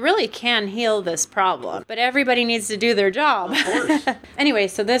 we really can heal this problem. But everybody needs to do their job. Of course. Anyway,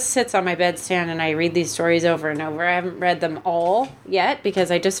 so this sits on my bedstand and I read these stories over and over. I haven't read them all yet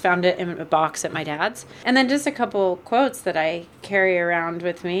because I just found it in a box at my dad's. And then just a couple quotes that I carry around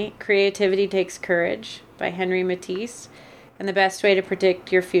with me. Creativity Takes Courage by Henry Matisse. And the best way to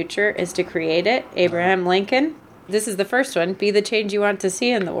predict your future is to create it. Abraham Lincoln. This is the first one. Be the change you want to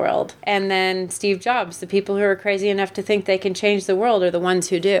see in the world. And then Steve Jobs. The people who are crazy enough to think they can change the world are the ones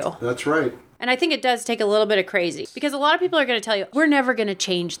who do. That's right. And I think it does take a little bit of crazy. Because a lot of people are going to tell you, we're never going to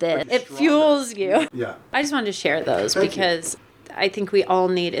change this. It fuels you. Yeah. I just wanted to share those because I think we all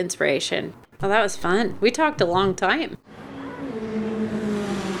need inspiration. Oh, that was fun. We talked a long time.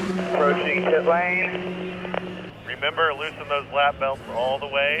 Approaching pit lane. Remember, loosen those lap belts all the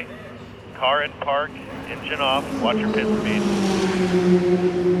way. Car in park, engine off, watch your pit speed.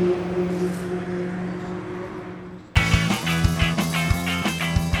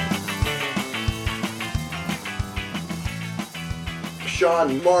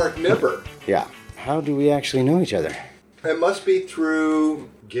 Sean Mark Nipper. Yeah. How do we actually know each other? It must be through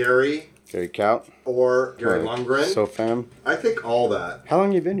Gary Gary Cout? or Gary Or Lundgren. SoFam? I think all that. How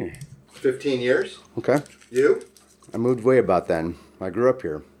long you been here? 15 years. Okay. You? I moved way about then. I grew up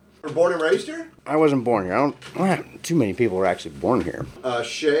here. You were born and raised here? I wasn't born here. Not too many people were actually born here.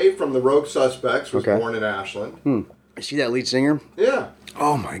 Shay from the Rogue Suspects was Okay. born in Ashland. See that lead singer? Yeah.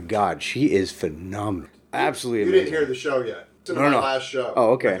 Oh my God, she is phenomenal. Absolutely You amazing. didn't hear the show yet. It's in No, my no. last show.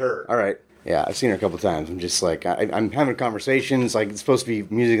 Oh, okay. With her. All right. Yeah, I've seen her a couple times. I'm just like, I'm having conversations, like it's supposed to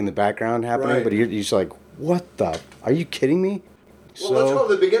be music in the background happening, Right. but you're just like, what the? Are you kidding me? Well, let's go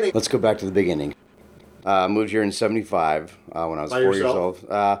to the beginning. Let's go back to the beginning. Moved here in 75 when I was By 4 years yourself?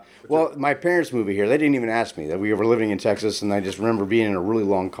 old. Well, my parents moved here. They didn't even ask me. That we were living in Texas, and I just remember being in a really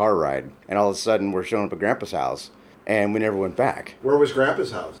long car ride. And all of a sudden, we're showing up at Grandpa's house, and we never went back. Where was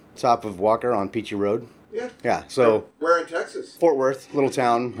Grandpa's house? Top of Walker on Peachy Road. Yeah. Yeah, so Where in Texas? Fort Worth, little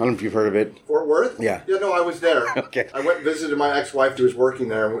town. I don't know if you've heard of it. Fort Worth? Yeah. Yeah, no, I was there. Okay. I went and visited my ex-wife who was working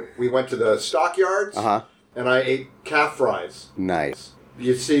there. We went to the stockyards, and I ate calf fries. Nice.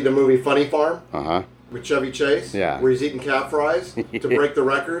 You see the movie Funny Farm Uh-huh. with Chevy Chase? Yeah. Where he's eating calf fries to break the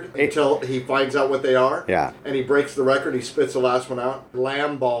record until he finds out what they are. Yeah. And he breaks the record. He spits the last one out.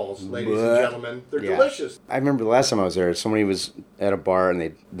 Lamb balls, ladies and What? gentlemen. They're Yeah. delicious. I remember the last time I was there, somebody was at a bar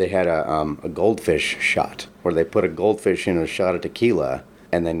and they had a goldfish shot where they put a goldfish in a shot of tequila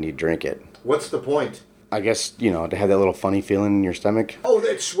and then you drink it. What's the point? I guess, to have that little funny feeling in your stomach. Oh,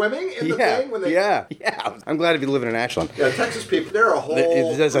 it's swimming in the thing? When they... yeah. I'm glad to be living in Ashland. Yeah, Texas people, they're a whole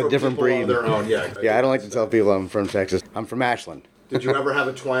That's a group of different people breed. of their own. Yeah, Yeah, I don't like to tell people I'm from Texas. I'm from Ashland. Did you ever have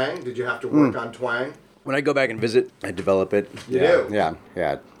a twang? Did you have to work on twang? When I go back and visit, I develop it. You yeah, do?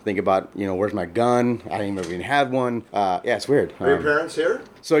 Yeah. Think about, where's my gun? I didn't even have one. Yeah, it's weird. Are your parents here?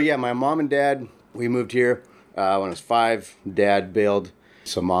 So, yeah, my mom and dad, we moved here when I was 5. Dad bailed.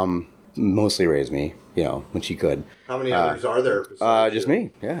 So, mom mostly raised me, when she could. How many others are there? besides Just you?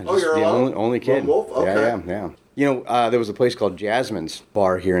 me. Yeah. Oh, just you're the alone? only kid. Lone wolf? Okay. Yeah. There was a place called Jasmine's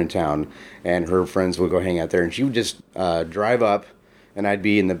Bar here in town, and her friends would go hang out there, and she would just drive up, and I'd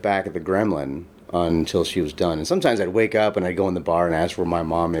be in the back of the Gremlin until she was done. And sometimes I'd wake up and I'd go in the bar and ask where my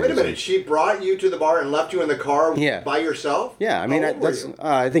mom is. Wait a minute. She brought you to the bar and left you in the car by yourself? Yeah. I mean, How old were you?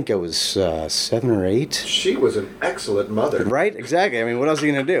 I think I was 7 or 8. She was an excellent mother. Right? Exactly. I mean, what else are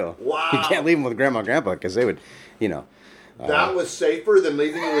you going to do? Wow. You can't leave them with Grandma and Grandpa because they would, That was safer than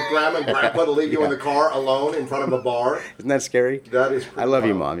leaving you with Grandma and Grandpa to leave you in the car alone in front of a bar? Isn't that scary? That is I love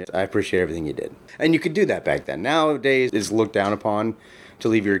you, wild. Mom. I appreciate everything you did. And you could do that back then. Nowadays, it's looked down upon to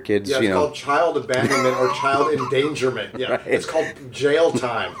leave your kids, Yeah, it's called child abandonment or child endangerment. Yeah, Right. It's called jail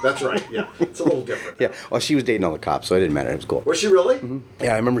time. That's right. Yeah, it's a little different. Yeah, well, she was dating all the cops, so it didn't matter. It was cool. Was she really?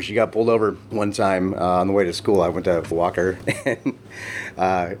 Yeah, I remember she got pulled over one time on the way to school. I went to walk her, and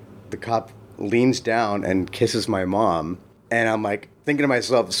the cop leans down and kisses my mom. And I'm like thinking to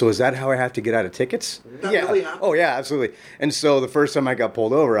myself, so is that how I have to get out of tickets? That yeah. really happened? Oh, yeah, absolutely. And so the first time I got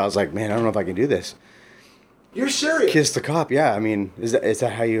pulled over, I was like, man, I don't know if I can do this. You're serious? Kiss the cop, yeah. I mean, is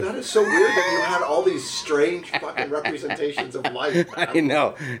that how you... That is so weird that you had all these strange fucking representations of life. I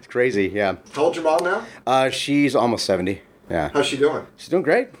know. It's crazy, yeah. How old's your mom now? She's almost 70, yeah. How's she doing? She's doing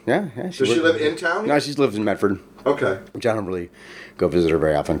great, yeah. Does she live in town? No, she lives in Medford. Okay. Which I don't really go visit her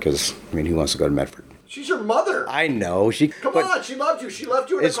very often because, I mean, who wants to go to Medford? She's your mother. I know. Come on, she loved you. She left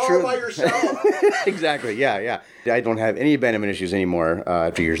you in a It's car true. by yourself. Exactly, yeah. I don't have any abandonment issues anymore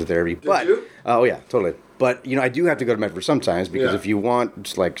after years of therapy. Did you? Oh, yeah, totally. But, I do have to go to Medford sometimes because Yeah. if you want,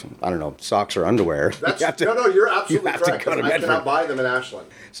 just like, I don't know, socks or underwear, That's, you have to, no, you're absolutely you have to correct. go to 'Cause I Medford. cannot buy them in Ashland.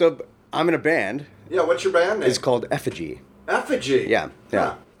 So I'm in a band. Yeah, what's your band name? It's called Effigy. Effigy. Yeah.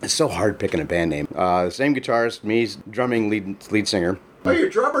 It's so hard picking a band name. Same guitarist, me, drumming, lead singer. Oh, you're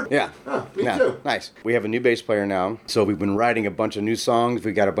a drummer? Yeah. Oh, me Yeah, too. Nice. We have a new bass player now. So we've been writing a bunch of new songs.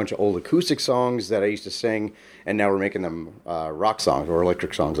 We got a bunch of old acoustic songs that I used to sing, and now we're making them rock songs or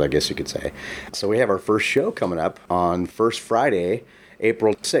electric songs, I guess you could say. So we have our first show coming up on first Friday,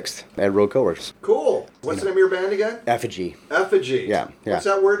 April 6th at Road Coworks. Cool. What's the name of your band again? Effigy. Effigy. Yeah. What's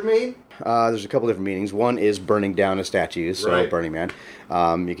that word mean? There's a couple different meanings. One is burning down a statue, so Right. Burning Man.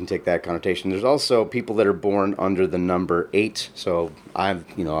 You can take that connotation. There's also people that are born under the number 8. So I'm,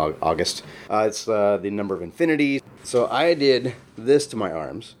 August. It's the number of infinity. So I did this to my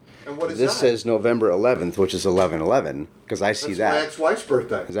arms. And what is This that? says November 11th, which is 11/11, because I see That's my that ex-wife's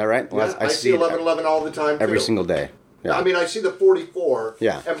birthday. Is that right? Well, Yeah, I see it 11/11 all the time, every too. single day. Yeah. I mean, I see the 44.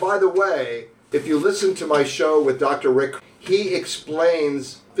 Yeah. And by the way, if you listen to my show with Dr. Rick, he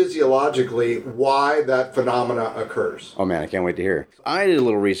explains physiologically why that phenomena occurs. Oh man, I can't wait to hear. I did a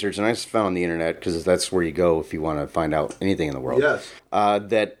little research and I just found on the internet, because that's where you go if you want to find out anything in the world. Yes.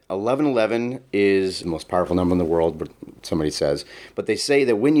 That 1111 is the most powerful number in the world, but somebody says. But they say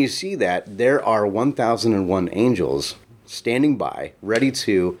that when you see that, there are 1001 angels standing by, ready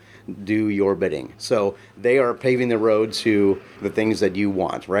to do your bidding. So they are paving the road to the things that you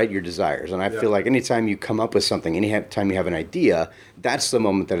want, right? Your desires. And I feel like anytime you come up with something, anytime you have an idea, that's the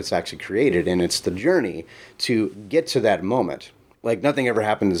moment that it's actually created. And it's the journey to get to that moment. Like nothing ever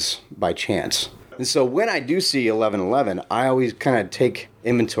happens by chance. And so when I do see 1111, I always kind of take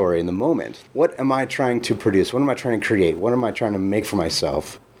inventory in the moment. What am I trying to produce? What am I trying to create? What am I trying to make for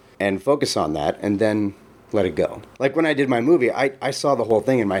myself? And focus on that and then let it go. Like when I did my movie, I saw the whole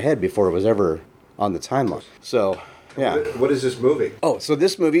thing in my head before it was ever on the timeline. So, yeah. What is this movie? Oh, so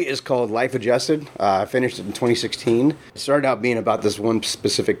this movie is called Life Adjusted. I finished it in 2016. It started out being about this one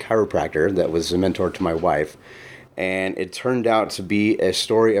specific chiropractor that was a mentor to my wife. And it turned out to be a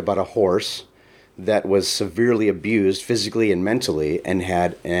story about a horse that was severely abused physically and mentally and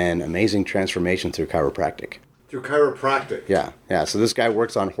had an amazing transformation through chiropractic. Through chiropractic. Yeah. So this guy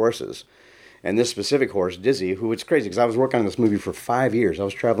works on horses. And this specific horse, Dizzy, who it's crazy because I was working on this movie for 5 years. I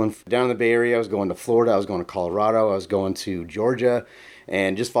was traveling down in the Bay Area. I was going to Florida. I was going to Colorado. I was going to Georgia.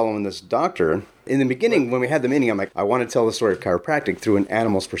 And just following this doctor. In the beginning, when we had the meeting, I'm like, I want to tell the story of chiropractic through an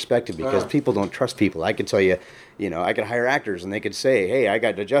animal's perspective because people don't trust people. I could tell you, I could hire actors and they could say, hey, I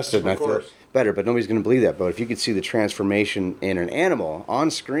got adjusted and I feel better. But nobody's going to believe that. But if you could see the transformation in an animal on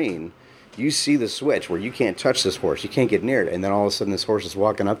screen, you see the switch where you can't touch this horse. You can't get near it. And then all of a sudden this horse is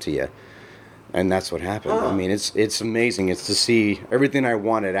walking up to you. And that's what happened. I mean, it's amazing. It's to see everything I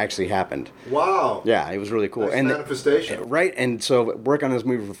wanted actually happened. Wow. Yeah, it was really cool. Nice and manifestation. Right. And so work on this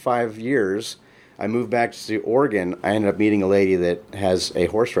movie for 5 years. I moved back to Oregon. I ended up meeting a lady that has a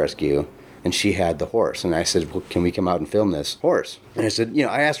horse rescue, and she had the horse. And I said, well, can we come out and film this horse? And I said,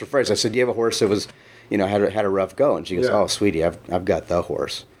 I asked her first. I said, do you have a horse that was, had a rough go? And she goes, oh, sweetie, I've got the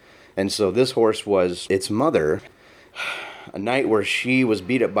horse. And so this horse was its mother. A night where she was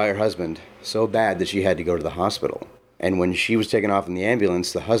beat up by her husband so bad that she had to go to the hospital. And when she was taken off in the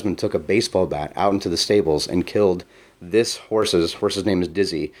ambulance, the husband took a baseball bat out into the stables and killed this horse's name is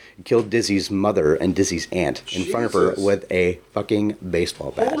Dizzy. He killed Dizzy's mother and Dizzy's aunt in front of her with a fucking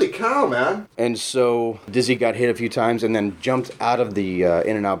baseball bat. Holy cow, man. And so Dizzy got hit a few times and then jumped out of the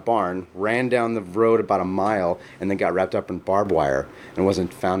In-N-Out barn, ran down the road about a mile, and then got wrapped up in barbed wire and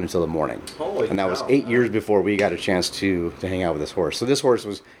wasn't found until the morning. Holy And that was cow. 8 years before we got a chance to hang out with this horse. So this horse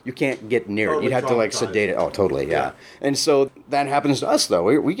was, you can't get near it. Totally You'd have to like traumatized. sedate it. Oh, totally, yeah. And so that happens to us though.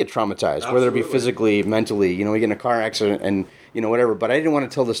 We get traumatized, whether it be Absolutely. physically, mentally. We get in a car accident accident and, whatever. But I didn't want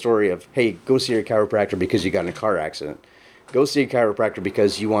to tell the story of, hey, go see your chiropractor because you got in a car accident. Go see a chiropractor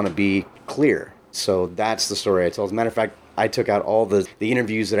because you want to be clear. So that's the story I told. As a matter of fact, I took out all the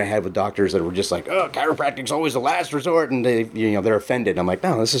interviews that I had with doctors that were just like, oh, chiropractic's always the last resort, and they're offended. I'm like,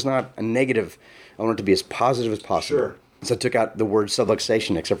 no, this is not a negative. I want it to be as positive as possible. Sure. So I took out the word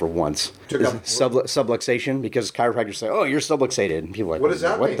subluxation except for once. Subluxation, because chiropractors say, oh, you're subluxated. And people are like, what does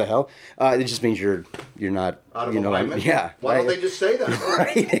that mean? What the hell? It just means you're not out of alignment. Yeah. Why don't they just say that?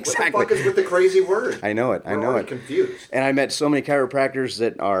 Right, exactly. What the fuck is with the crazy word? I know it. I'm confused. And I met so many chiropractors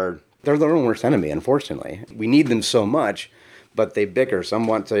that they're their own worst enemy, unfortunately. We need them so much, but they bicker. Some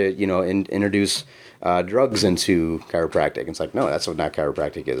want to, introduce drugs into chiropractic. It's like, no, that's what not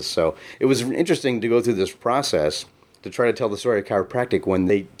chiropractic is. So it was interesting to go through this process to try to tell the story of chiropractic when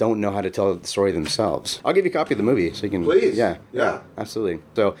they don't know how to tell the story themselves. I'll give you a copy of the movie so you can... Please. Yeah, absolutely.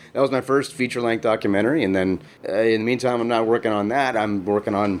 So that was my first feature-length documentary, and then in the meantime, I'm not working on that. I'm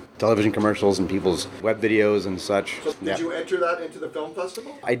working on television commercials and people's web videos and such. So did you enter that into the film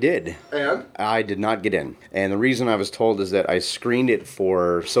festival? I did. And? I did not get in. And the reason I was told is that I screened it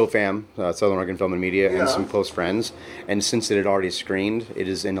for SOFAM, Southern Oregon Film and Media, and some close friends, and since it had already screened, it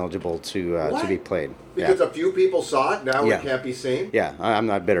is ineligible to be played. Because a few people saw it, now it can't be seen? Yeah, I'm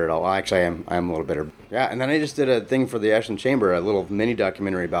not bitter at all. Actually, I am a little bitter. Yeah, and then I just did a thing for the Ashland Chamber, a little mini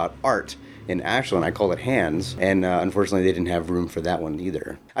documentary about art in Ashland. I called it Hands, and unfortunately they didn't have room for that one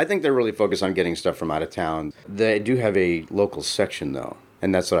either. I think they're really focused on getting stuff from out of town. They do have a local section, though.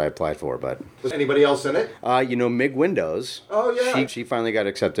 And that's what I applied for, but... Was anybody else in it? Mig Windows. Oh, yeah. She finally got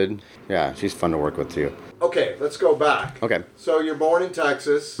accepted. Yeah, she's fun to work with, too. Okay, let's go back. Okay. So you're born in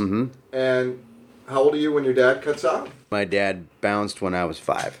Texas, and how old are you when your dad cuts out? My dad bounced when I was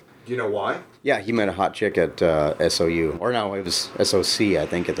 5. Do you know why? Yeah, he met a hot chick at SOU. Or no, it was SOC, I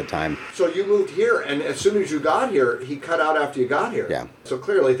think, at the time. So you moved here, and as soon as you got here, he cut out after you got here. Yeah. So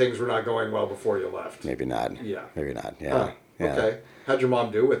clearly things were not going well before you left. Maybe not. Yeah. Maybe not, yeah. Yeah. Okay. How'd your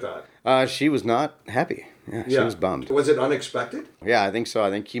mom do with that? She was not happy. Yeah, she was bummed. Was it unexpected? Yeah, I think so. I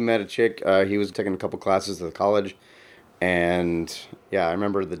think he met a chick. He was taking a couple classes at the college. And, yeah, I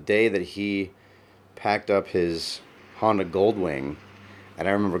remember the day that he packed up his Honda Goldwing, and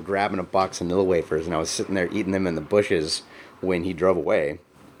I remember grabbing a box of Nilla wafers, and I was sitting there eating them in the bushes when he drove away.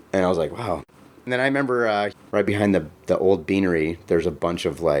 And I was like, wow. And then I remember right behind the old beanery, there's a bunch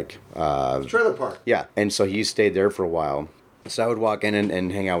of, trailer park. Yeah, and so he stayed there for a while. So I would walk in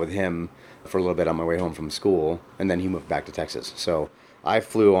and hang out with him for a little bit on my way home from school, and then he moved back to Texas. So I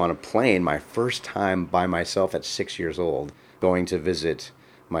flew on a plane my first time by myself at 6 years old, going to visit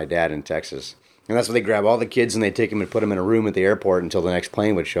my dad in Texas. And that's where they grab all the kids and they take them and put them in a room at the airport until the next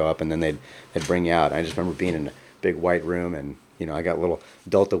plane would show up, and then they'd bring you out. I just remember being in a big white room, and I got little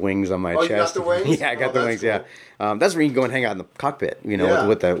Delta wings on my chest. You got the wings? Yeah, I got the wings. Cool. Yeah, that's where you can go and hang out in the cockpit,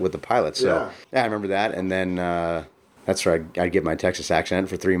 with the pilots. So I remember that, and then that's where I'd get my Texas accent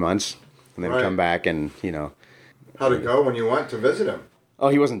for 3 months, and then come back and How'd it go when you went to visit him? Oh,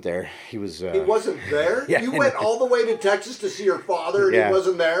 he wasn't there. He was. He wasn't there? Yeah, you went all the way to Texas to see your father, and he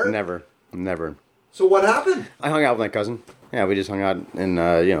wasn't there? Never. So what happened? I hung out with my cousin. Yeah, we just hung out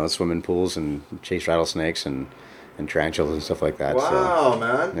in swimming pools and chased rattlesnakes and tarantulas and stuff like that. Wow,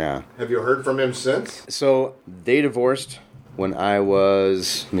 man. Yeah. Have you heard from him since? So they divorced when I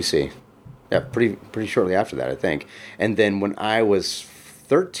was, let me see. Yeah, pretty shortly after that, I think. And then when I was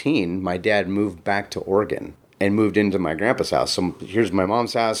 13, my dad moved back to Oregon and moved into my grandpa's house. So here's my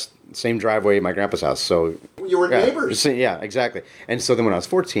mom's house, same driveway, my grandpa's house. So you were neighbors. Yeah, exactly. And so then when I was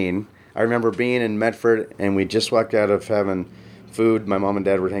 14, I remember being in Medford, and we just walked out of having food. My mom and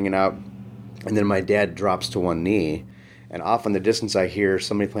dad were hanging out, and then my dad drops to one knee, and off in the distance I hear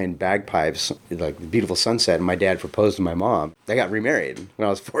somebody playing bagpipes, like the beautiful sunset, and my dad proposed to my mom. They got remarried when I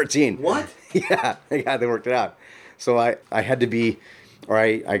was 14. What? Yeah, they worked it out. So I had to be, or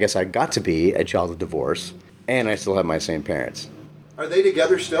I guess I got to be a child of divorce, and I still have my same parents. Are they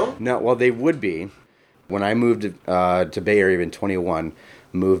together still? No, well, they would be. When I moved to Bay Area in 21,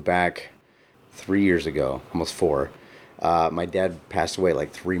 moved back 3 years ago, almost 4. My dad passed away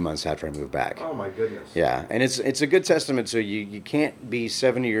like 3 months after I moved back. Oh my goodness. Yeah, and it's a good testament. So you can't be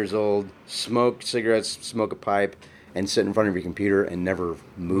 70 years old, smoke cigarettes, smoke a pipe, and sit in front of your computer and never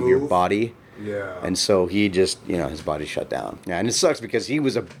move your body. Yeah. And so he just, his body shut down. Yeah, and it sucks because he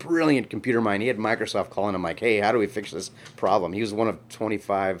was a brilliant computer mind. He had Microsoft calling him like, hey, how do we fix this problem? He was one of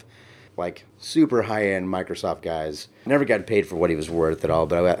 25 super high-end Microsoft guys. Never got paid for what he was worth at all,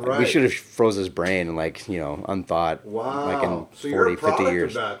 but we should have froze his brain unthought. Wow. In so you're 40, a product 50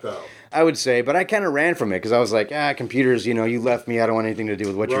 years. of that, though. I would say, but I kind of ran from it because I was like, computers, you left me. I don't want anything to do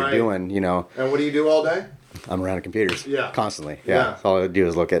with what you're doing, And what do you do all day? I'm around computers. Yeah. Constantly. Yeah. All I do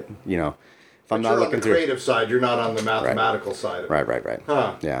is look at, if I'm But not you're on looking the through. creative side. You're not on the mathematical side of it. Right.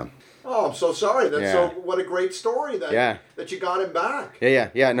 Huh. Yeah. Oh, I'm so sorry. That's Yeah. what a great story that you got him back.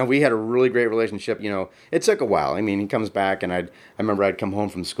 Yeah. No, we had a really great relationship. It took a while. I mean, he comes back, and I remember I'd come home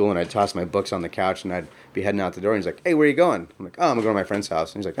from school, and I'd toss my books on the couch, and I'd be heading out the door, and he's like, "Hey, where are you going?" I'm like, "Oh, I'm going to my friend's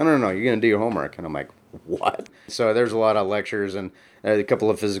house." And he's like, No, you're going to do your homework." And I'm like, "What?" So there's a lot of lectures and a couple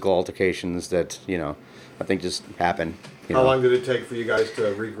of physical altercations that, I think just happened. How long did it take for you guys to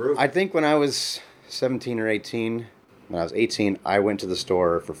regroup? I think when I was 17 or 18, when I was 18, I went to the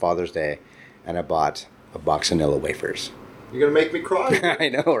store for Father's Day, and I bought a box of Nilla wafers. You're going to make me cry. I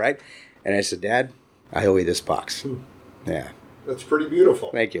know, right? And I said, "Dad, I owe you this box." Yeah. That's pretty beautiful.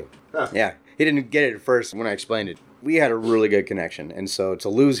 Thank you. Huh. Yeah. He didn't get it at first when I explained it. We had a really good connection. And so to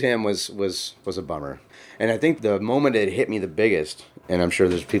lose him was a bummer. And I think the moment it hit me the biggest, and I'm sure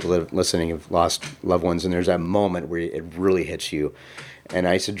there's people that are listening have lost loved ones, and there's that moment where it really hits you. And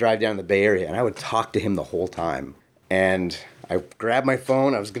I used to drive down the Bay Area, and I would talk to him the whole time. And I grabbed my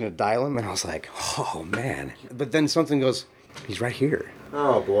phone, I was going to dial him, and I was like, oh, man. But then something goes, he's right here.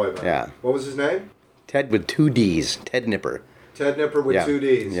 Oh, boy. Man. Yeah. What was his name? Ted with 2 D's. Ted Nipper. Ted Nipper with 2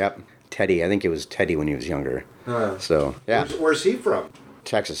 D's. Yep. Teddy. I think it was Teddy when he was younger. So, yeah. Where's he from?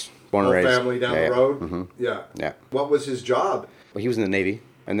 Texas. Born and Whole raised. family down the road? Mm-hmm. Yeah. Yeah. What was his job? Well, he was in the Navy.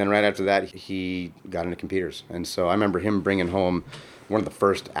 And then right after that, he got into computers. And so I remember him bringing home one of the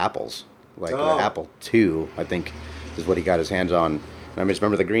first Apples. Like the Apple II, I think, is what he got his hands on. And I just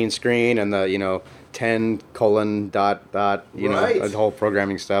remember the green screen and the, 10 colon dot, Right. the whole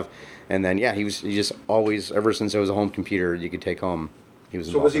programming stuff. And then, he just always, ever since it was a home computer you could take home, he was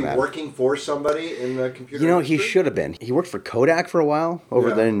So involved was he in that. working for somebody in the computer He industry? should have been. He worked for Kodak for a while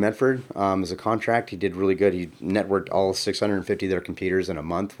over there in Medford as a contract. He did really good. He networked all 650 of their computers in a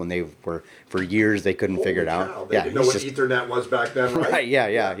month when they were, for years, they couldn't figure it Holy out. cow. They didn't know what Ethernet was back then, right? Right,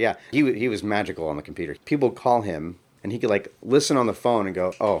 yeah. He was magical on the computer. People would call him, and he could, listen on the phone and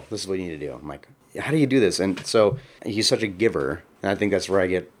go, "Oh, this is what you need to do." I'm like, "How do you do this?" And so he's such a giver, and I think that's where I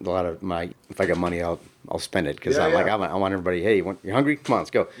get a lot of my, if I got money, I'll spend it, because I want everybody, "Hey, you hungry? Come on, let's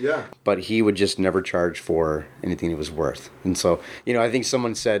go." Yeah. But he would just never charge for anything it was worth. And so, I think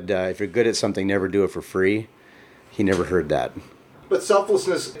someone said, if you're good at something, never do it for free. He never heard that. But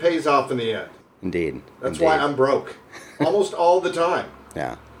selflessness pays off in the end. Indeed. That's why I'm broke. Almost all the time.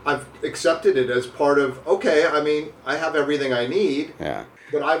 Yeah. I've accepted it as part of, I have everything I need, Yeah.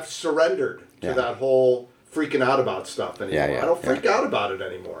 but I've surrendered to that whole freaking out about stuff anymore. Yeah, I don't freak out about it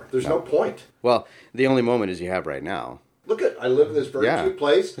anymore. There's no point. Well, the only moment is you have right now. Look I live in this very cute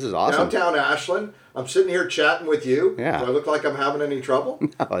place. This is awesome. Downtown Ashland. I'm sitting here chatting with you. Yeah. Do I look like I'm having any trouble?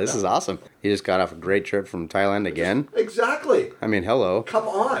 Oh, this is awesome. He just got off a great trip from Thailand again. Exactly. I mean, hello. Come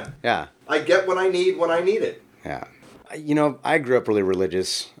on. Yeah. I get what I need when I need it. Yeah. I grew up really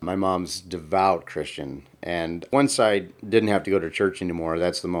religious. My mom's devout Christian. And once I didn't have to go to church anymore,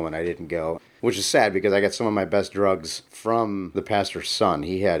 that's the moment I didn't go. Which is sad, because I got some of my best drugs from the pastor's son.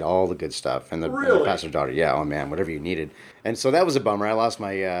 He had all the good stuff. And the pastor's daughter, oh man, whatever you needed. And so that was a bummer. I lost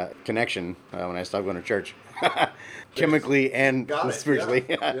my connection when I stopped going to church. Chemically and spiritually.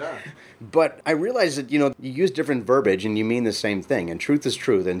 Yeah. But I realized that, you use different verbiage and you mean the same thing. And truth is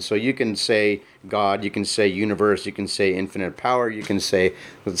truth. And so you can say God, you can say universe, you can say infinite power, you can say,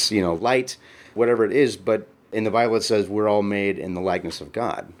 light, whatever it is. But in the Bible it says we're all made in the likeness of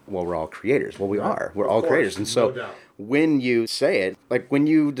God. Well, we're all creators. Well, we are. We're all creators. And so when you say it, like when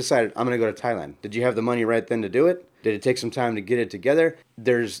you decided, I'm going to go to Thailand, did you have the money right then to do it? Did it take some time to get it together?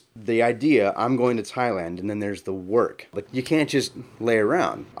 There's the idea, I'm going to Thailand, and then there's the work. Like, you can't just lay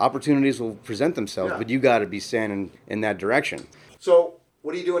around. Opportunities will present themselves, but you got to be standing in that direction. So,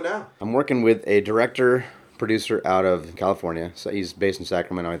 what are you doing now? I'm working with a producer out of California. So he's based in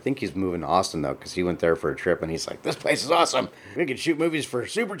Sacramento. I think he's moving to Austin, though, because he went there for a trip, and he's like, this place is awesome. We can shoot movies for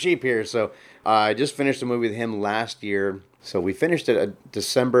super cheap here. So I just finished a movie with him last year. So we finished it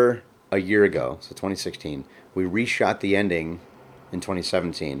December a year ago, so 2016. We reshot the ending in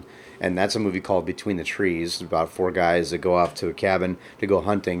 2017, and that's a movie called Between the Trees. It's about 4 guys that go off to a cabin to go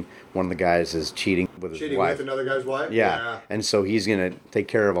hunting. One of the guys is cheating with his wife. With another guy's wife? Yeah. And so he's going to take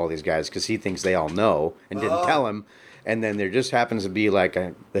care of all these guys because he thinks they all know and didn't tell him. And then there just happens to be like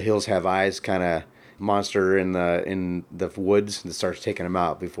the Hills Have Eyes kind of monster in the woods that starts taking him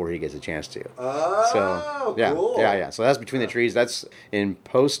out before he gets a chance to. Oh, cool. Yeah. So that's Between the Trees. That's in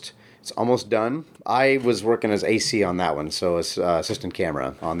post. It's almost done. I was working as AC on that one, so as assistant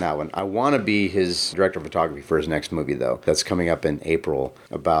camera on that one. I want to be his director of photography for his next movie, though. That's coming up in April,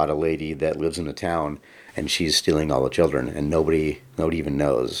 about a lady that lives in a town, and she's stealing all the children, and nobody even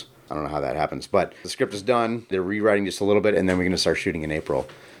knows. I don't know how that happens. But the script is done. They're rewriting just a little bit, and then we're going to start shooting in April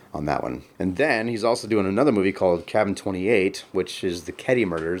on that one. And then he's also doing another movie called Cabin 28, which is the Ketty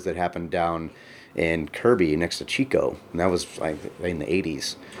murders that happened down in Kirby next to Chico. And that was like in the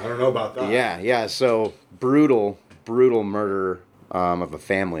 80s. I don't know about that. Yeah. So brutal murder of a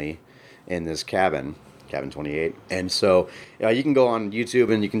family in this cabin 28. And so you can go on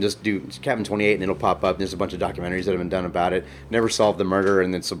YouTube and you can just do Cabin 28 and it'll pop up. There's a bunch of documentaries that have been done about it. Never solved the murder,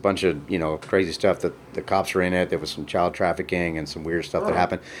 and it's a bunch of, crazy stuff that the cops are in it. There was some child trafficking and some weird stuff that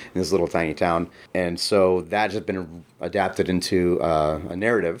happened in this little tiny town. And so that has been adapted into a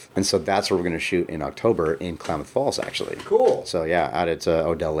narrative. And so that's what we're going to shoot in October in Klamath Falls, actually. Cool. So yeah, out at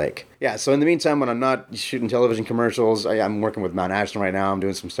Odell Lake. Yeah, so in the meantime, when I'm not shooting television commercials, I'm working with Mount Ashland right now. I'm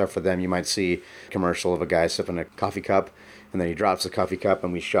doing some stuff for them. You might see a commercial of a guy sipping a coffee cup, and then he drops the coffee cup,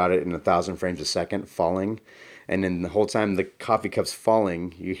 and we shot it in 1,000 frames a second, falling. And then the whole time the coffee cup's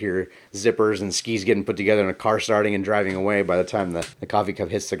falling, you hear zippers and skis getting put together and a car starting and driving away by the time the coffee cup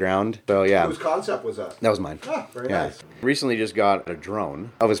hits the ground. So yeah. Whose concept was that? That was mine. Ah, very nice. Recently just got a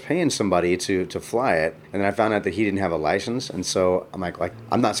drone. I was paying somebody to fly it, and then I found out that he didn't have a license, and so I'm like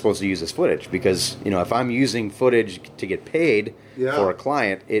I'm not supposed to use this footage because, if I'm using footage to get paid for a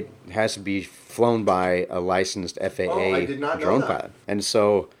client, it has to be flown by a licensed FAA drone pilot. And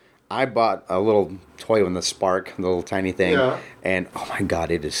so I bought a little toy with the Spark, the little tiny thing, and oh my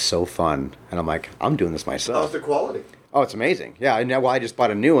God, it is so fun. And I'm like, I'm doing this myself. How's the quality? Oh, it's amazing. Yeah, and I just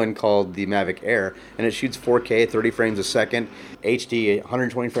bought a new one called the Mavic Air, and it shoots 4K, 30 frames a second, HD,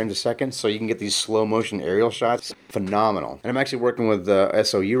 120 frames a second, so you can get these slow motion aerial shots. Phenomenal. And I'm actually working with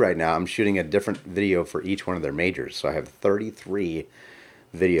SOU right now. I'm shooting a different video for each one of their majors, so I have 33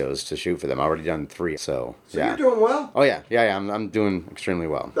 videos to shoot for them. I've already done 3, so yeah. You're doing well? Oh yeah. I'm doing extremely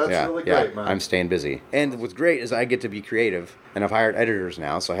well. That's really great, man. I'm staying busy. And what's great is I get to be creative, and I've hired editors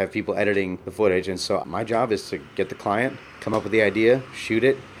now, so I have people editing the footage, and so my job is to get the client, come up with the idea, shoot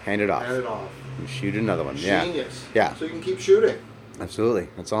it, hand it off. Hand it off. And shoot another one. Genius. Yeah. So you can keep shooting. Absolutely.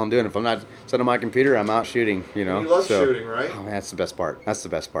 That's all I'm doing. If I'm not sitting on my computer, I'm out shooting, You love shooting, right? Oh, man, that's the best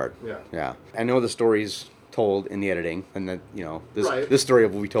part. Yeah. Yeah. I know the stories told in the editing, and that Right. this story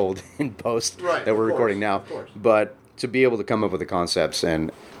will be told in post Right, that we're of course, recording now. of course. But to be able to come up with the concepts,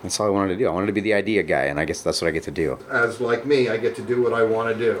 and that's all I wanted to do. I wanted to be the idea guy, and I guess that's what I get to do. As like me, I get to do what I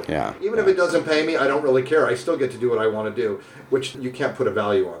want to do. Yeah. Even if it doesn't pay me, I don't really care. I still get to do what I want to do, which you can't put a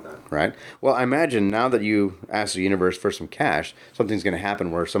value on that. Right. Well, I imagine now that you asked the universe for some cash, something's going to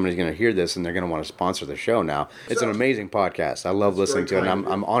happen where somebody's going to hear this and they're going to want to sponsor the show now. It's an amazing podcast. I love listening to it, and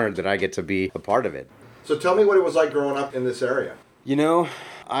I'm honored that I get to be a part of it. So tell me what it was like growing up in this area.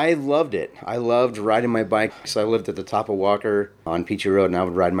 I loved it. I loved riding my bike. So I lived at the top of Walker on Peachy Road, and I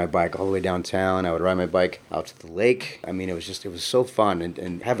would ride my bike all the way downtown. I would ride my bike out to the lake. I mean, it was so fun.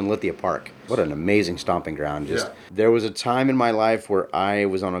 And having Lithia Park, what an amazing stomping ground. There was a time in my life where I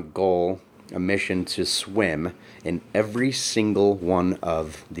was on a mission to swim in every single one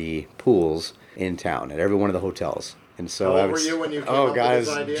of the pools in town, at every one of the hotels. And so How old were you when you came up with this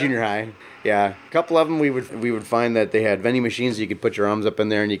idea? Junior high. Yeah, a couple of them we would find that they had vending machines. You could put your arms up in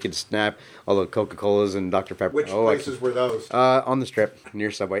there and you could snap all the Coca-Colas and Dr. Pepper. Which places were those? On the Strip near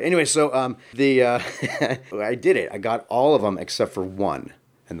Subway. Anyway, so I did it. I got all of them except for one.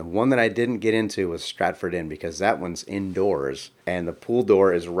 And the one that I didn't get into was Stratford Inn, because that one's indoors, and the pool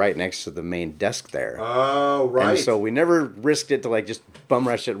door is right next to the main desk there. Oh, right. And so we never risked it to just bum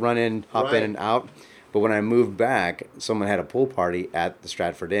rush it, run in, hop in and out. But when I moved back, someone had a pool party at the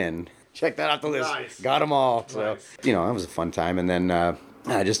Stratford Inn. Check that off the list. Nice. Got them all. So, Nice. that was a fun time. And then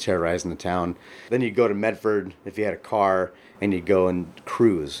just terrorizing the town. Then you'd go to Medford if you had a car, and you'd go and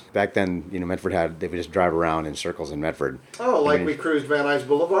cruise. Back then, Medford they would just drive around in circles in Medford. Oh, we cruised Van Nuys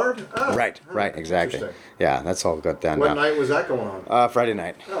Boulevard? Oh, Right, exactly. Interesting. Yeah, that's all got done What now. night was that going on? Friday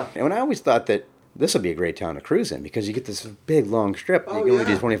night. Oh. And I always thought that this would be a great town to cruise in, because you get this big, long strip. Oh, you can only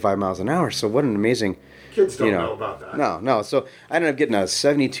yeah. do 25 miles an hour. So what an amazing... Kids don't know about that. No. So I ended up getting a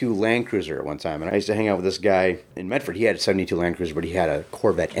 72 Land Cruiser at one time, and I used to hang out with this guy in Medford. He had a 72 Land Cruiser, but he had a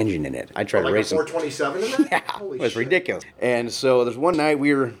Corvette engine in it. I tried to Like a race him. 427 in there? Yeah, Holy it was shit. ridiculous. And so there's one night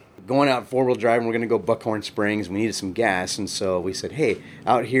we were going out 4-wheel drive, and we're going to go Buckhorn Springs. We needed some gas, and so we said, hey,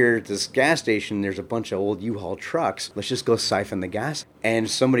 out here at this gas station, there's a bunch of old U-Haul trucks. Let's just go siphon the gas. And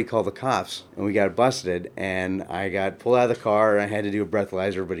somebody called the cops, and we got busted, and I got pulled out of the car, and I had to do a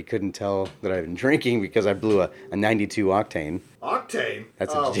breathalyzer, but he couldn't tell that I'd been drinking because I blew a 92 octane. Octane?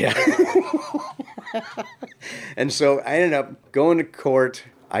 That's oh. yeah. And so I ended up going to court.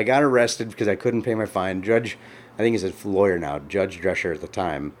 I got arrested because I couldn't pay my fine. I think he's a lawyer now, Judge Drescher at the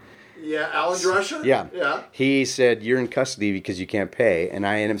time. Yeah, Alan Drescher? Yeah. Yeah. He said, you're in custody because you can't pay, and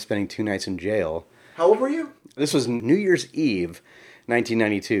I ended up spending 2 nights in jail. How old were you? This was New Year's Eve,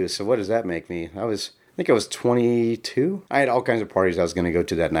 1992. So what does that make me? I think I was 22. I had all kinds of parties I was going to go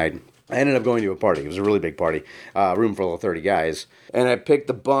to that night. I ended up going to a party. It was a really big party, room full of 30 guys. And I picked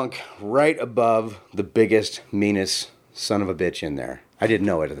the bunk right above the biggest, meanest son of a bitch in there. I didn't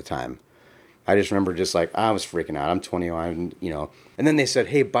know it at the time. I just remember I was freaking out. I'm 21, And then they said,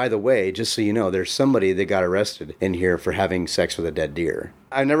 hey, by the way, just so you know, there's somebody that got arrested in here for having sex with a dead deer.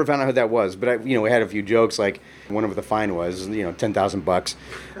 I never found out who that was, but we had a few jokes, like one of the fine was, $10,000.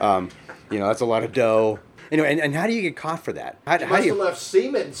 That's a lot of dough. Anyway, and how do you get caught for that? How You do must you have left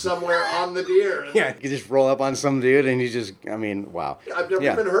semen somewhere on the deer. Yeah, you just roll up on some dude and wow. I've never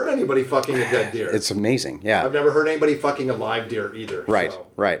even heard anybody fucking a dead deer. It's amazing, yeah. I've never heard anybody fucking a live deer either. Right, so.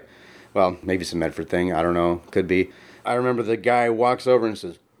 right. Well, maybe it's a Medford thing. I don't know. Could be. I remember the guy walks over and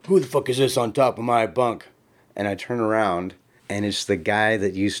says, who the fuck is this on top of my bunk? And I turn around, and it's the guy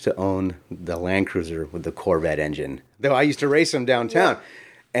that used to own the Land Cruiser with the Corvette engine. Though I used to race him downtown. Yeah.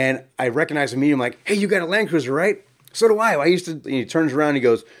 And I recognize him. I'm like, hey, you got a Land Cruiser, right? So do I. He turns around and he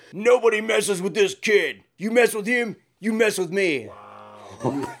goes, nobody messes with this kid. You mess with him, you mess with me. Wow.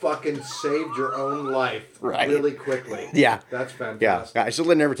 You fucking saved your own life really quickly. Yeah. That's fantastic. Yeah. I still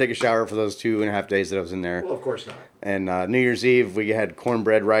didn't ever take a shower for those 2.5 days that I was in there. Well, of course not. And New Year's Eve, we had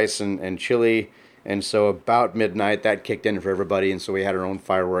cornbread, rice, and chili. And so about midnight, that kicked in for everybody. And so we had our own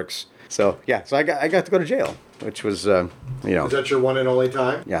fireworks. So, yeah. So I got to go to jail, which was, Is that your one and only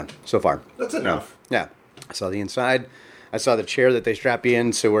time? Yeah, so far. That's enough. Yeah. I saw the inside. I saw the chair that they strap you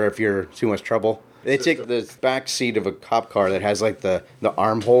in, so where if you're too much trouble. They take the back seat of a cop car that has like the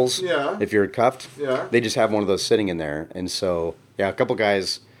armholes. Yeah. If you're cuffed. Yeah. They just have one of those sitting in there. And so, yeah, a couple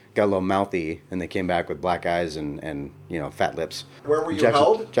guys got a little mouthy, and they came back with black eyes and fat lips. Where were you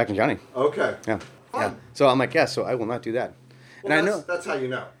held? Jack and Johnny. Okay. Yeah. Yeah. So I'm like, so I will not do that. Well, and I know that's how you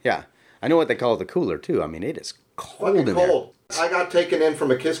know. Yeah. I know what they call the cooler, too. I mean, it is cold Fucking in cold. there. I got taken in from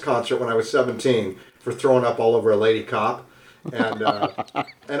a KISS concert when I was 17 for throwing up all over a lady cop. And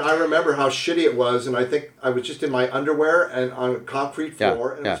and I remember how shitty it was, and I think I was just in my underwear and on a concrete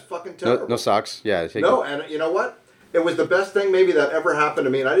floor, and it was fucking terrible. No socks. Yeah. And you know what? It was the best thing maybe that ever happened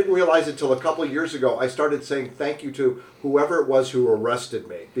to me, and I didn't realize it until a couple of years ago. I started saying thank you to whoever it was who arrested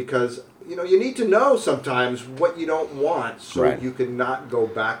me, because you need to know sometimes what you don't want, so you can not go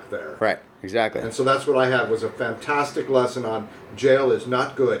back there. Right. Exactly. And so that's what I had, was a fantastic lesson on jail is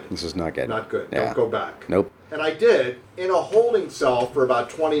not good. This is not good. Not good. Yeah. Don't go back. Nope. And I did, in a holding cell for about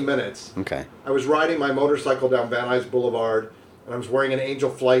 20 minutes. Okay. I was riding my motorcycle down Van Nuys Boulevard, and I was wearing an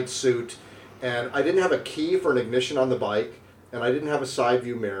Angel Flight suit, and I didn't have a key for an ignition on the bike, and I didn't have a side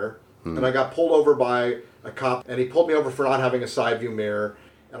view mirror, and I got pulled over by a cop, and he pulled me over for not having a side view mirror,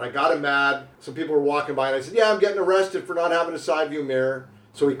 and I got him mad. Some people were walking by, and I said, yeah, I'm getting arrested for not having a side view mirror.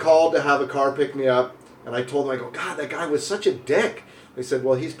 So he called to have a car pick me up, and I told him, I go, God, that guy was such a dick. They said,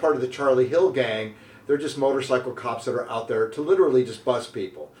 well, he's part of the Charlie Hill gang. They're just motorcycle cops that are out there to literally just bust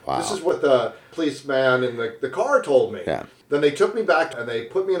people. Wow. This is what the policeman in the car told me. Yeah. Then they took me back, and they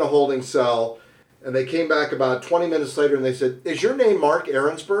put me in a holding cell, and they came back about 20 minutes later, and they said, is your name Mark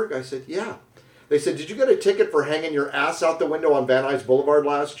Ahrensberg? I said, yeah. They said, did you get a ticket for hanging your ass out the window on Van Nuys Boulevard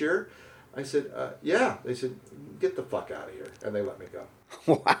last year? I said, yeah. They said, get the fuck out of here. And they let me go.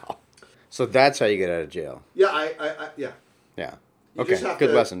 Wow. So that's how you get out of jail. Yeah, yeah. Yeah. You Okay, just have good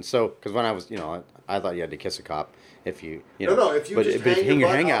to- lesson. So, because when I was, I thought you had to kiss a cop if you know. No, if you but, just but hang your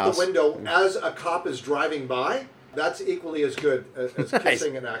butt out house, the window as a cop is driving by, that's equally as good as Nice.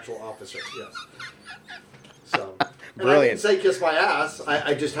 kissing an actual officer. Yes. So, and Brilliant. I didn't say kiss my ass.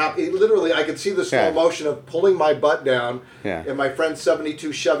 I just literally, I could see the slow Yeah. motion of pulling my butt down Yeah. in my friend's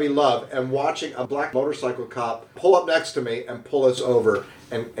 72 Chevy Love and watching a black motorcycle cop pull up next to me and pull us over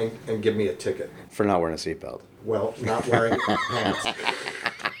and give me a ticket. for not wearing a seatbelt. Well, not wearing pants.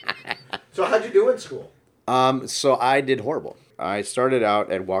 So how'd you do in school? So I did horrible. I started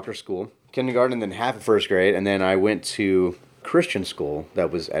out at Walker School, kindergarten, and then half of first grade, and then I went to Christian school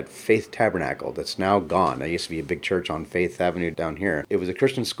that was at Faith Tabernacle that's now gone. There used to be a big church on Faith Avenue down here. It was a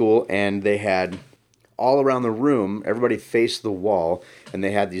Christian school, and they had all around the room, everybody faced the wall, and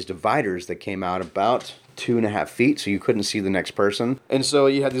they had these dividers that came out about 2.5 feet, so you couldn't see the next person. And so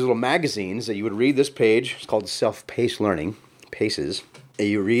you had these little magazines that you would read this page. It's called Self-Paced Learning, PACES. And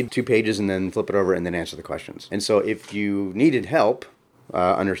you read 2 pages and then flip it over and then answer the questions. And so if you needed help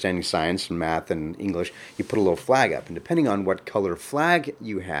understanding science and math and English, you put a little flag up. And depending on what color flag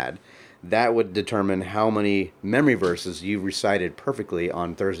you had, that would determine how many memory verses you recited perfectly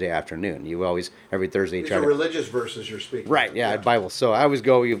on Thursday afternoon. You always, every Thursday, These are religious verses you're speaking. Right, yeah, Bible. So I always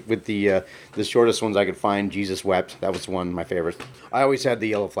go with the shortest ones I could find. Jesus wept. That was one of my favorites. I always had the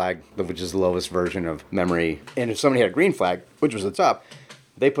yellow flag, which is the lowest version of memory. And if somebody had a green flag, which was the top,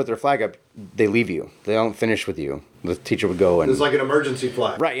 they put their flag up, they leave you. They don't finish with you. The teacher would go and... It's like an emergency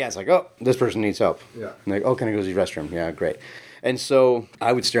flag. Right, yeah. It's like, oh, this person needs help. Yeah. And like, oh, can I go to the restroom? Yeah, great. And so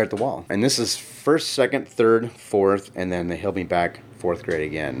I would stare at the wall. And this is first, second, third, fourth, and then they held me back fourth grade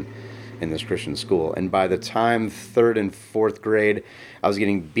again in this Christian school. And by the time third and fourth grade, I was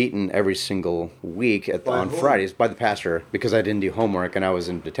getting beaten every single week on Fridays by the pastor because I didn't do homework and I was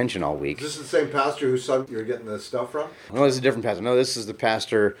in detention all week. Is this the same pastor whose son you're getting this stuff from? No, this is a different pastor. No, this is the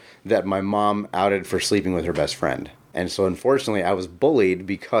pastor that my mom outed for sleeping with her best friend. And so unfortunately, I was bullied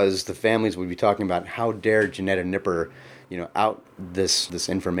because the families would be talking about how dare Janetta Nipper out this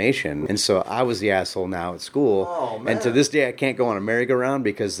information. And so I was the asshole now at school. Oh, man. And to this day, I can't go on a merry-go-round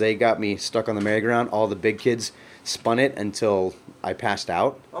because they got me stuck on the merry-go-round. All the big kids spun it until I passed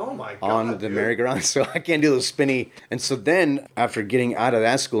out on the merry-go-round. So I can't do the spinny. And so then, after getting out of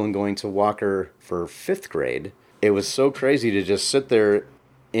that school and going to Walker for 5th grade, it was so crazy to just sit there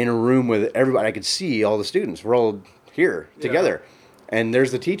in a room with everybody. I could see all the students. We're all here together. And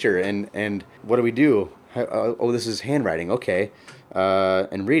there's the teacher. And what do we do? Oh, this is handwriting. Okay.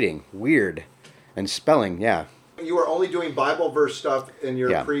 And reading. Weird. And spelling. Yeah. You were only doing Bible verse stuff in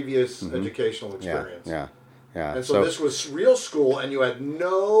your previous educational experience. Yeah. And so this was real school, and you had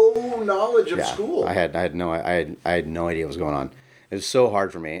no knowledge of school. I had no idea what was going on. It was so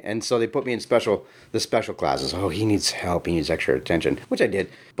hard for me. And so they put me in the special classes. Oh, he needs help. He needs extra attention, which I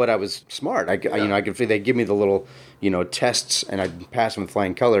did. But I was smart. I could they give me the little, tests, and I'd pass them with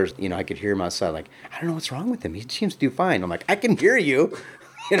flying colors. I could hear him outside, like, I don't know what's wrong with him. He seems to do fine. I'm like, I can hear you.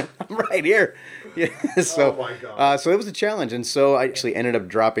 I'm right here. Yeah. So, oh my God. So it was a challenge. And so I actually ended up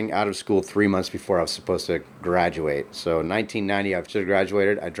dropping out of school 3 months before I was supposed to graduate. So 1990, I should have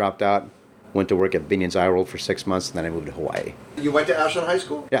graduated. I dropped out. Went to work at Binion's Eye World for 6 months, and then I moved to Hawaii. You went to Ashland High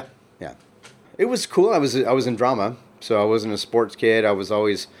School? Yeah. It was cool. I was in drama, so I wasn't a sports kid. I was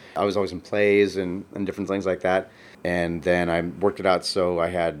always in plays and different things like that. And then I worked it out, so I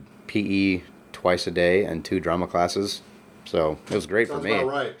had PE twice a day and 2 drama classes. So it was great for me. Sounds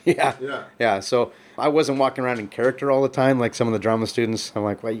about right. Yeah. So I wasn't walking around in character all the time like some of the drama students. I'm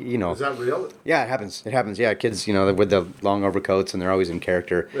like, well, Is that real? Yeah, it happens. Yeah, kids, with the long overcoats and they're always in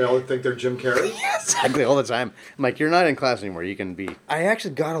character. They all think they're Jim Carrey? Exactly, all the time. I'm like, you're not in class anymore. You can be. I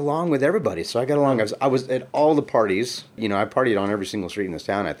actually got along with everybody. So I got along. I was at all the parties. I partied on every single street in this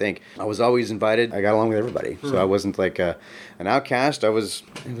town, I think. I was always invited. I got along with everybody. So I wasn't like an outcast. It was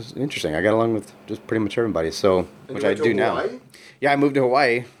interesting. I got along with just pretty much everybody. So, which I do now. Yeah, I moved to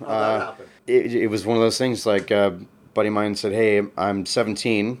Hawaii. How'd that happen? It was one of those things like a buddy of mine said, hey, I'm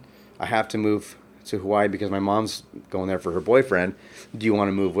 17. I have to move to Hawaii because my mom's going there for her boyfriend. Do you want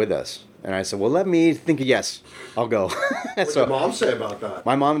to move with us? And I said, well, let me think. Yes, I'll go. What did your mom say about that?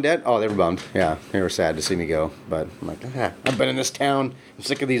 My mom and dad, they were bummed. Yeah, they were sad to see me go. But I'm like, I've been in this town. I'm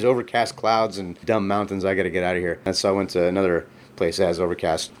sick of these overcast clouds and dumb mountains. I got to get out of here. And so I went to another place that has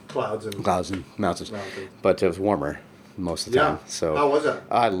overcast clouds and mountains. But it was warmer most of the time. So how was it?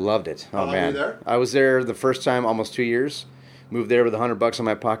 I loved it. How long were you there? I was there the first time almost 2 years. Moved there with $100 in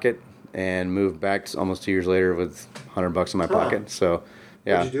my pocket, and moved back almost 2 years later with $100 in my pocket. So,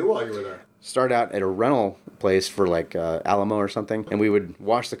 yeah. What did you do while you were there? Started out at a rental place for like Alamo or something, and we would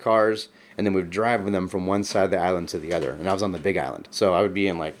wash the cars, and then we would drive them from one side of the island to the other. And I was on the big island, so I would be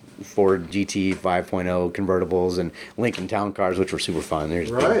in like Ford GT 5.0 convertibles and Lincoln Town cars, which were super fun. There's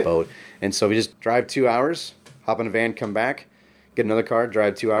a big boat, and so we just drive 2 hours. Hop in a van, come back, get another car,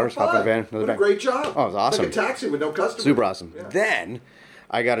 drive 2 hours, hop in a van, another van. Great job. Oh, it was awesome. Like a taxi with no customers. Super awesome. Yeah. Then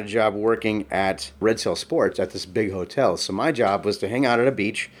I got a job working at Red Sail Sports at this big hotel. So my job was to hang out at a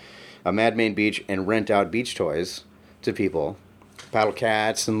beach, a Mad Main beach, and rent out beach toys to people. Paddle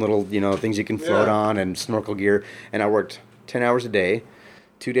cats and little, things you can float on and snorkel gear. And I worked 10 hours a day,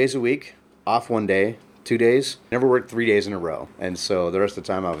 2 days a week, off 1 day, 2 days. Never worked 3 days in a row. And so the rest of the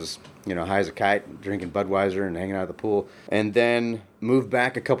time I was high as a kite, drinking Budweiser and hanging out at the pool. And then moved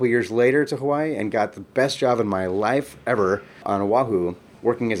back a couple years later to Hawaii and got the best job in my life ever on Oahu,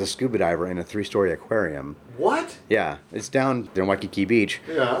 working as a scuba diver in a 3-story aquarium. What? Yeah, it's down in Waikiki Beach.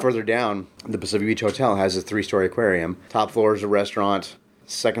 Yeah. Further down, the Pacific Beach Hotel has a 3-story aquarium. Top floor is a restaurant,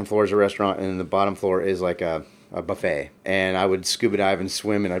 second floor is a restaurant, and then the bottom floor is like a buffet. And I would scuba dive and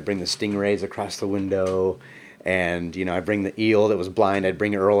swim, and I'd bring the stingrays across the window. And, I'd bring the eel that was blind. I'd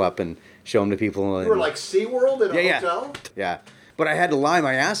bring Earl up and show him to people. You were like SeaWorld in a hotel? Yeah. But I had to lie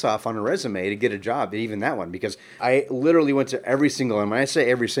my ass off on a resume to get a job, even that one, because I literally went to every single, and when I say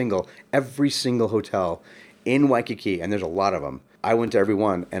every single hotel in Waikiki, and there's a lot of them, I went to every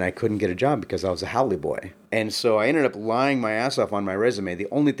one, and I couldn't get a job because I was a haole boy. And so I ended up lying my ass off on my resume. The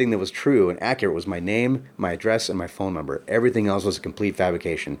only thing that was true and accurate was my name, my address, and my phone number. Everything else was a complete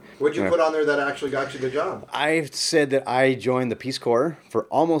fabrication. What'd you put on there that actually got you the job? I said that I joined the Peace Corps for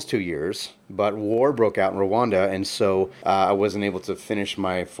almost 2 years, but war broke out in Rwanda, and so I wasn't able to finish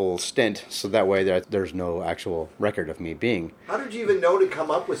my full stint, so that way there's no actual record of me being. How did you even know to come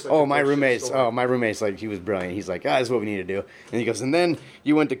up with such Oh, a my bullshit story? my roommate's like, he was brilliant. He's like, this is what we need to do. And he goes, and then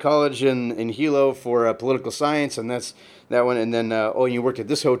you went to college in Hilo for political science, and that's that one. And then, you worked at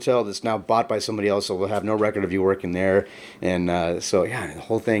this hotel that's now bought by somebody else, so we'll have no record of you working there. And so, yeah, the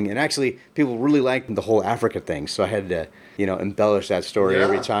whole thing. And actually, people really liked the whole Africa thing, so I had to, embellish that story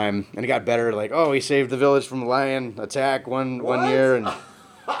every time. And it got better, like, he saved the village from a lion attack one year, and...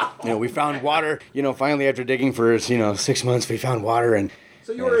 we found water. Finally after digging for 6 months, we found water, and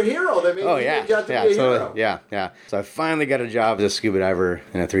so you were a hero. That means you got to be a hero. Yeah. So I finally got a job as a scuba diver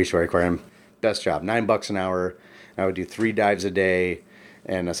in a 3-story aquarium. Best job, $9 an hour. I would do 3 dives a day,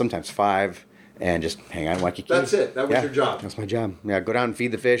 and sometimes 5, and just hang out in Waikiki. That's it. That was your job. That's my job. Yeah, go down and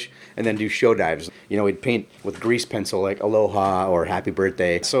feed the fish, and then do show dives. We'd paint with grease pencil like Aloha or Happy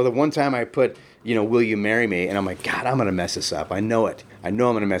Birthday. So the one time I put, will you marry me? And I'm like, God, I'm going to mess this up. I know it. I know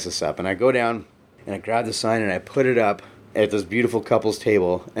I'm going to mess this up. And I go down, and I grab the sign, and I put it up at this beautiful couple's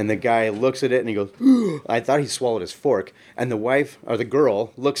table, and the guy looks at it, and he goes, "Ugh." I thought he swallowed his fork, and the wife, or the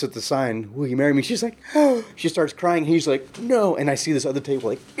girl, looks at the sign, will you marry me? She's like, oh. She starts crying, he's like, no, and I see this other table,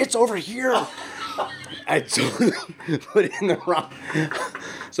 like, it's over here. I totally put it in the wrong.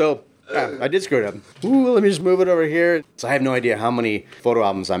 So, I did screw it up. Let me just move it over here. So I have no idea how many photo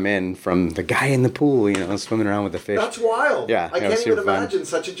albums I'm in from the guy in the pool, swimming around with the fish. That's wild. Yeah, I can't even imagine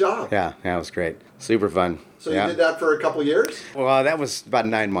such a job. Yeah, it was great. Super fun. So you did that for a couple years? Well, that was about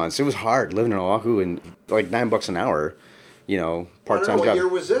 9 months. It was hard living in Oahu and like $9 an hour, part-time job. What year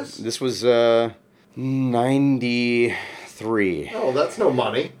was this? This was 93. Oh, that's no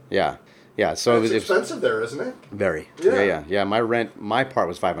money. Yeah. Yeah, so it's expensive there, isn't it? Very. Yeah. Yeah. My part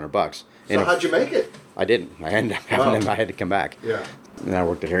was $500. So how'd you make it? I didn't. I ended up I had to come back. Yeah. And I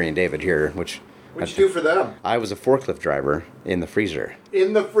worked at Harry and David here, which... What'd you do for them? I was a forklift driver in the freezer.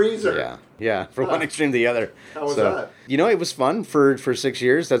 In the freezer? Yeah. From one extreme to the other. How was that? It was fun for 6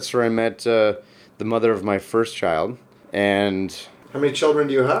 years. That's where I met the mother of my first child. And... How many children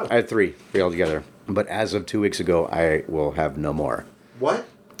do you have? I had 3 altogether. But as of 2 weeks ago, I will have no more. What?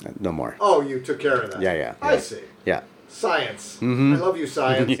 No more. Oh, you took care of that. Yeah. I see. Yeah. Science. Mm-hmm. I love you,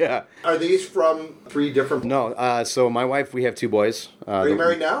 science. Yeah. Are these from 3 different... No. So my wife, we have 2 boys. Are you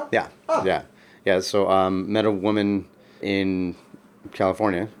married now? Yeah. Oh. Yeah. Yeah. So met a woman in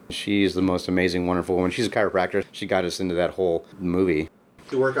California. She's the most amazing, wonderful woman. She's a chiropractor. She got us into that whole movie.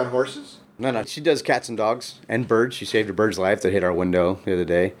 Do you work on horses? No. She does cats and dogs and birds. She saved a bird's life that hit our window the other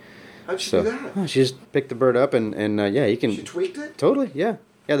day. How'd she do that? She just picked the bird up and you can... She tweaked it? Totally, yeah.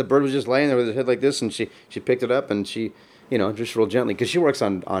 Yeah, the bird was just laying there with its head like this, and she picked it up, and she, just real gently, because she works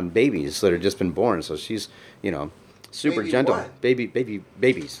on babies that have just been born, so she's, super Baby gentle. what?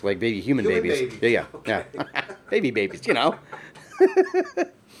 Babies, like human babies. Yeah. Baby babies,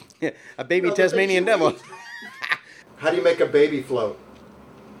 Yeah, a baby Tasmanian devil. How do you make a baby float?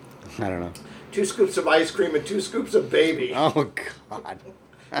 I don't know. 2 scoops of ice cream and 2 scoops of baby. Oh, God.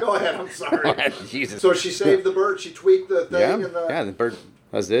 Go ahead, I'm sorry. Jesus. So she saved the bird, she tweaked the thing. Yeah, and the bird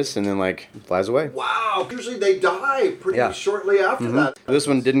does this and then, flies away. Wow, usually they die pretty shortly after that. This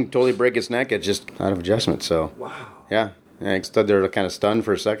one didn't totally break its neck, it's just out of adjustment, so. Wow. Yeah. I stood there kind of stunned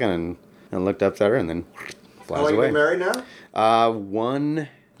for a second and looked up at her and then flies How long away. have you been married now? 1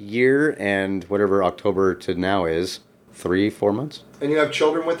 year and whatever October to now is 3-4 months. And you have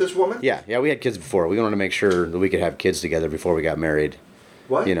children with this woman? Yeah, we had kids before. We wanted to make sure that we could have kids together before we got married.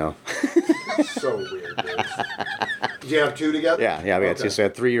 What? So weird, dude. Did you have 2 together? Yeah, we had 2. So I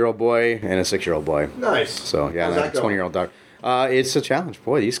had a 3-year-old boy and a 6-year-old boy. Nice. So, yeah, How's and I have that a 20-year-old dog. It's a challenge.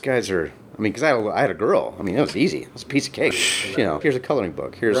 Boy, these guys are... because I had a girl. It was easy. It was a piece of cake. Here's a coloring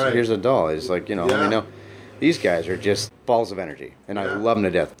book. Here's a doll. It's like, these guys are just balls of energy. And I love them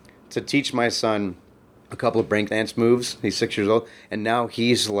to death. To teach my son a couple of break dance moves. He's 6 years old. And now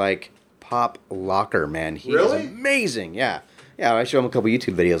he's like pop locker, man. He's amazing. Yeah. Yeah, I show him a couple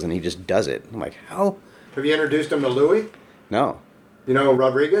YouTube videos and he just does it. I'm like, how? Have you introduced him to Louis? No. You know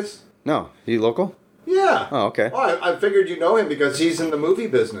Rodriguez? No. Is he local? Yeah. Oh, okay. Well, I figured you know him because he's in the movie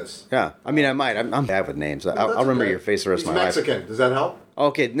business. Yeah. I might. I'm bad with names. I'll remember your face the rest He's of my Mexican. life. Does that help?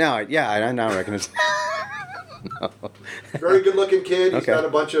 Okay, now, I now recognize. Very good-looking kid. He's Okay. got a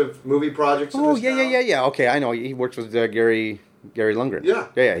bunch of movie projects. In Oh, this yeah, yeah, town. yeah, yeah. Okay, I know. He works with Gary Lundgren. Yeah.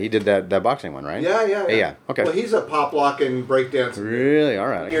 Yeah. He did that boxing one, right? Yeah. Okay. Well, he's a pop lock and breakdance. Really? All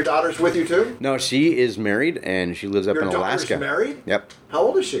right. Your daughter's with you too? No, she is married and she lives up Your in daughter's Alaska. married? Yep. How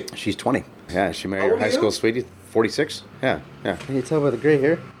old is she? She's 20. Yeah, she How married her old are high you? school sweetie. 46. Yeah. Can you tell by the gray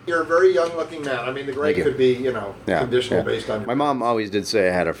hair? You're a very young-looking man. I mean, the gray Thank you. could be, Yeah. conditional yeah. based on. My mom always did say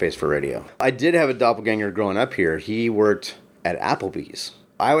I had a face for radio. I did have a doppelganger growing up here. He worked at Applebee's.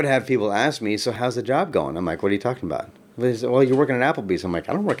 I would have people ask me, so how's the job going? I'm like, what are you talking about? They say, well, you're working at Applebee's. I'm like,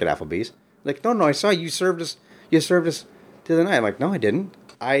 I don't work at Applebee's. Like, no, I saw you served us the other night. I'm like, no, I didn't.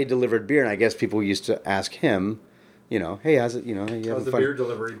 I delivered beer, and I guess people used to ask him, hey, how's it, you How's having the fun? beer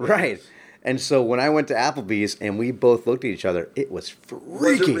delivery? Right. And so when I went to Applebee's and we both looked at each other, it was freaky.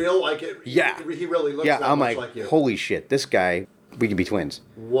 Was it real? Like it? Yeah. He really looks Yeah, that I'm much like, you. holy shit, this guy, we could be twins.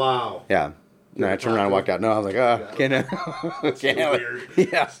 Wow. Yeah. And I turned around and walked out. No, I was like, can't Too have weird. it.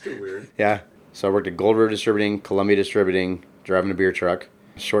 Yeah. It's too weird. Yeah. So I worked at Gold River Distributing, Columbia Distributing, driving a beer truck.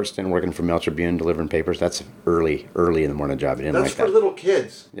 Short stint working for Mail Tribune, delivering papers. That's early in the morning job. I didn't That's like for that. little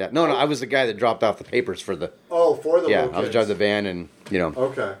kids. Yeah. No, I was the guy that dropped off the papers for the. Oh, for the Yeah, little kids. I was driving the van and,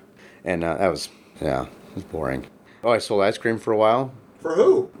 Okay. and that was, it was boring. Oh, I sold ice cream for a while. For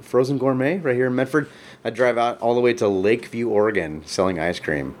who? Frozen Gourmet right here in Medford. I drive out all the way to Lakeview, Oregon, selling ice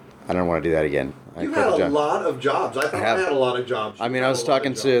cream. I don't want to do that again. I You quit had the a job. lot of jobs. I thought I have. had a lot of jobs. I You mean, had I was a lot of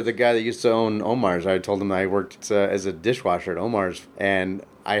talking to jobs. the guy that used to own Omar's. I told him I worked as a dishwasher at Omar's, and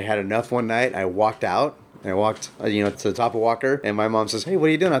I had enough one night. I walked out. I walked, to the top of Walker, and my mom says, "Hey, what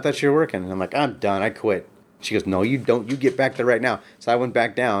are you doing? I thought you were working." And I'm like, "I'm done. I quit." She goes, "No, you don't. You get back there right now." So I went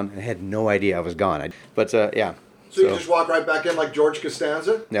back down, and I had no idea I was gone. Yeah. So you just walk right back in like George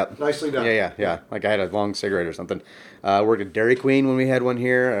Costanza? Yep. Nicely done. Yeah. Like I had a long cigarette or something. Worked at Dairy Queen when we had one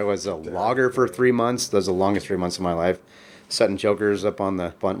here. I was a logger for 3 months. That was the longest 3 months of my life. Setting chokers up on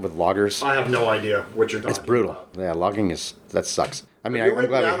the bunt with loggers. I have no idea what you're talking It's brutal. about. Yeah, logging that sucks. I mean, Have you I'm written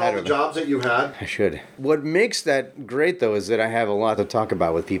glad down we had all it. the jobs that you had? I should. What makes that great, though, is that I have a lot to talk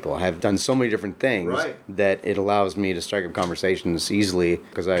about with people. I have done so many different things Right. that it allows me to strike up conversations easily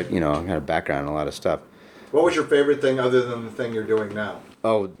because I got a background in a lot of stuff. What was your favorite thing other than the thing you're doing now?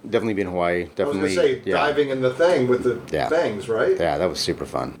 Oh, definitely be in Hawaii. I Definitely. was going to say diving in the thing with the Yeah. things, right? Yeah, that was super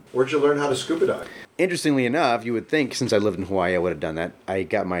fun. Where'd you learn how to scuba dive? Interestingly enough, you would think since I lived in Hawaii, I would have done that. I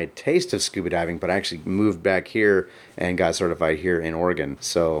got my taste of scuba diving, but I actually moved back here and got certified here in Oregon.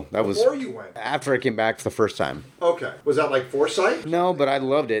 So that was Before you went? after I came back for the first time. Okay. Was that like foresight? No, but I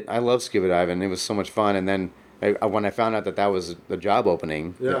loved it. I loved scuba diving. It was so much fun. And then when I found out that was the job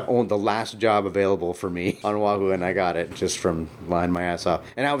opening, Yeah. the last job available for me on Oahu, and I got it just from lying my ass off.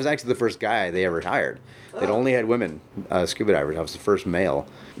 And I was actually the first guy they ever hired. They'd only had women scuba divers. I was the first male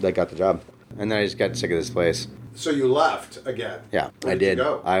that got the job. And then I just got sick of this place. So you left again? Yeah, Where I did. You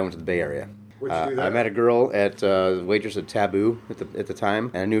go? I went to the Bay Area. What'd you do there? I met a girl at waitress at Taboo at the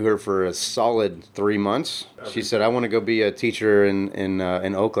time, and I knew her for a solid 3 months. She said, "I want to go be a teacher in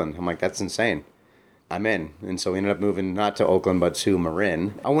Oakland." I'm like, "That's insane." I'm in, and so we ended up moving not to Oakland but to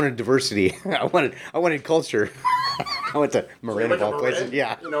Marin. I wanted diversity. I wanted culture. I went to So you Marin went of to all Marin? places.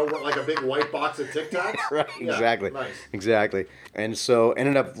 Yeah. Like a big white box of Tic Tacs? Right, Yeah, exactly. Nice. Exactly. And so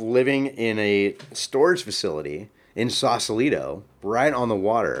ended up living in a storage facility in Sausalito, right on the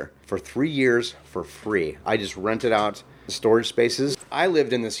water, for 3 years for free. I just rented out storage spaces. I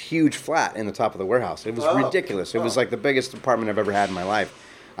lived in this huge flat in the top of the warehouse. It was ridiculous. It was like the biggest apartment I've ever had in my life.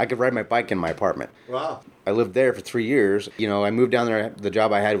 I could ride my bike in my apartment. Wow. I lived there for 3 years. I moved down there. The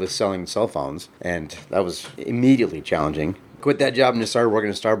job I had was selling cell phones, and that was immediately challenging. Quit that job and just started working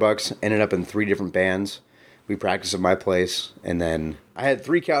at Starbucks. Ended up in 3 different bands. We practiced at my place, and then I had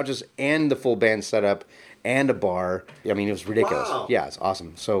 3 couches and the full band setup and a bar. I mean, it was ridiculous. Wow. Yeah, it's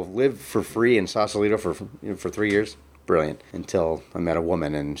awesome. So lived for free in Sausalito for 3 years. Brilliant. Until I met a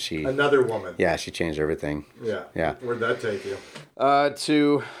woman, and she... Another woman. Yeah, she changed everything. Yeah. Yeah. Where'd that take you?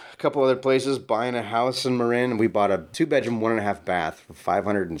 To a couple other places, buying a house in Marin. We bought a 2-bedroom, 1.5 bath for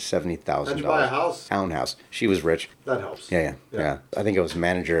 $570,000. How'd you buy a house? Townhouse. She was rich. That helps. Yeah. I think I was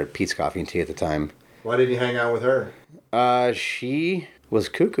manager at Pete's Coffee and Tea at the time. Why didn't you hang out with her? She was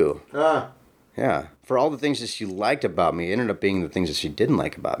cuckoo. Yeah. For all the things that she liked about me, it ended up being the things that she didn't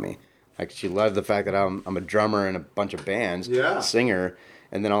like about me. Like, she loved the fact that I'm a drummer in a bunch of bands, singer,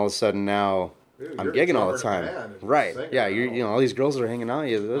 and then all of a sudden now... Dude, I'm you're a gigging all the drummer in a time. band and Right. singer. Yeah, all these girls are hanging out.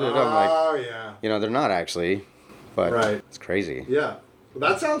 I'm like, Oh, yeah. they're not actually, but Right. it's crazy. Yeah. Well,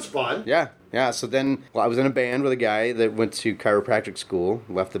 that sounds fun. Yeah. So then, I was in a band with a guy that went to chiropractic school,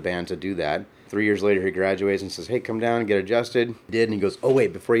 left the band to do that. 3 years later, he graduates and says, "Hey, come down and get adjusted." Did, and he goes, "Oh,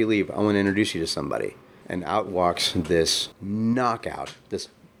 wait, before you leave, I want to introduce you to somebody." and out walks this knockout, this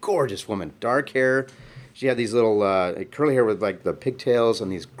gorgeous woman, dark hair. She had these little curly hair with like the pigtails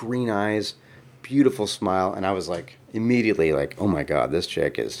and these green eyes, beautiful smile, and I was like immediately like, oh my god, this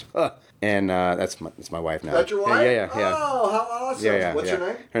chick is. And that's my wife now. That's your wife? Yeah. Oh, how awesome! Yeah. What's your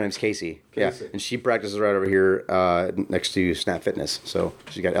name? Her name's Casey. Casey. Yeah, and she practices right over here next to Snap Fitness. So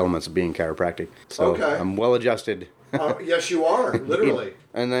she's got elements of being chiropractic. So Okay. I'm well adjusted. Yes, you are, literally.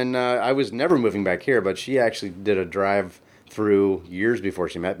 And then I was never moving back here, but she actually did a drive through years before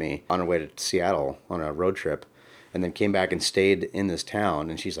she met me on her way to Seattle on a road trip, and then came back and stayed in this town.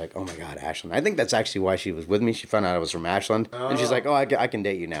 And she's like, oh my God, Ashland. I think that's actually why she was with me. She found out I was from Ashland. And she's like, oh, I can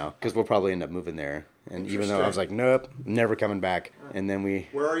date you now because we'll probably end up moving there. And even though I was like, nope, never coming back. And then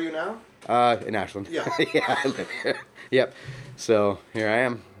Where are you now? in Ashland. Yeah. Yep. So here I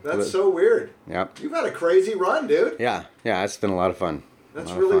am. That's so weird. Yep. You've had a crazy run, dude. Yeah. It's been a lot of fun.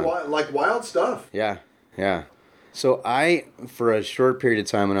 That's really wild stuff. Yeah. So I, for a short period of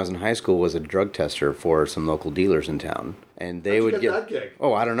time when I was in high school, was a drug tester for some local dealers in town, and they would How'd you get that gig?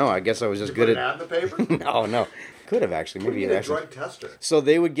 Oh, I don't know. I guess I was just You good put at. an ad in the paper? No. Could have actually. Maybe You it need a actually. drug tester. So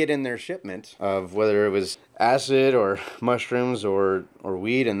they would get in their shipment of whether it was acid or mushrooms or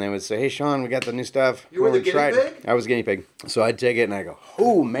weed, and they would say, "Hey, Sean, we got the new stuff. You were Come the over and guinea try it." pig? I was guinea pig. So I'd take it and I go,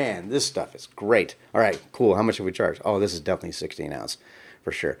 "Oh man, this stuff is great. All right, cool. How much should we charge? Oh, this is definitely 16 ounce,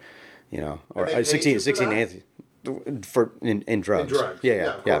 for sure. You know, or And they paid 16 you for that? ounce for in drugs. In drugs.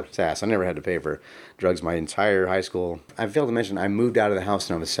 Yeah, of course. It's ass. I never had to pay for drugs my entire high school. I failed to mention I moved out of the house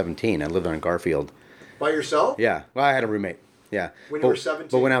when I was 17. I lived on Garfield. By yourself? Yeah. Well, I had a roommate. Yeah. When you were 17?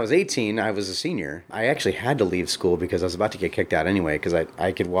 But when I was 18, I was a senior. I actually had to leave school because I was about to get kicked out anyway because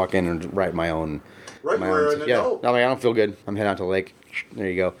I could walk in and write my own. Right, my you were own an yeah. adult. I'm like, I don't feel good. I'm heading out to the lake. There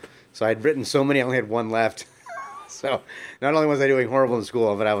you go. So I'd written so many, I only had one left. So not only was I doing horrible in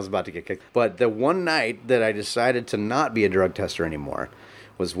school, but I was about to get kicked. But the one night that I decided to not be a drug tester anymore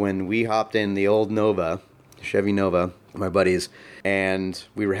was when we hopped in the old Nova, Chevy Nova, my buddies, and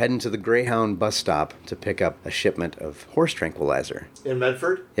we were heading to the Greyhound bus stop to pick up a shipment of horse tranquilizer. In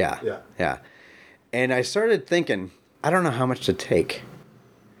Medford? Yeah. And I started thinking, I don't know how much to take.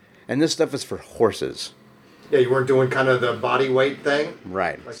 And this stuff is for horses. Yeah, you weren't doing kind of the body weight thing?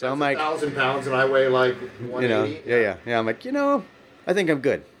 Right. Like, So I'm that's like, 1,000 pounds and I weigh like 180? Yeah. I'm like, I think I'm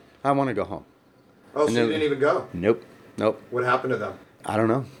good. I want to go home. Oh, so And you then- didn't even go? Nope. What happened to them? I don't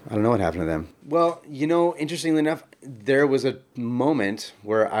know. I don't know what happened to them. Well, interestingly enough, there was a moment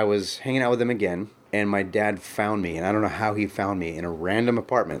where I was hanging out with them again, and my dad found me, and I don't know how he found me in a random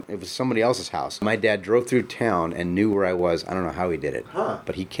apartment. It was somebody else's house. My dad drove through town and knew where I was. I don't know how he did it.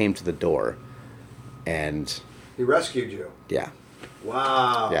 But he came to the door, and He rescued you. yeah.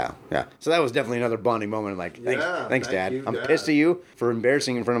 Wow. Yeah. So that was definitely another bonding moment. Like, thanks, Yeah, thanks, thank Dad. you, I'm Dad. pissed at you for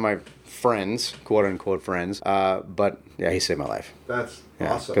embarrassing in front of my friends, quote unquote friends. But yeah, he saved my life. That's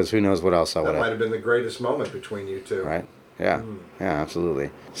Yeah, awesome. because who knows what else I That would might have. have been the greatest moment between you two. Right? Yeah. Yeah,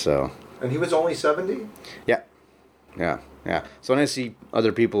 absolutely. So And he was only 70? yeah. So when I see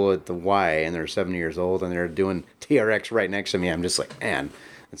other people at the Y and they're 70 years old and they're doing TRX right next to me, I'm just like, man,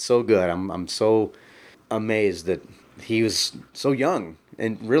 it's so good. I'm so amazed that he was so young.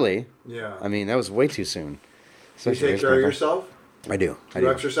 And really, Yeah. I mean, that was way too soon. Do you take care of yourself? I do. Do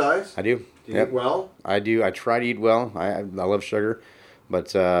you exercise? I do. Do you eat well? I do. I try to eat well. I love sugar,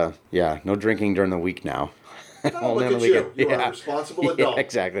 but yeah, no drinking during the week now. Oh, Only look on the at you. weekend. You are a responsible adult. Yeah,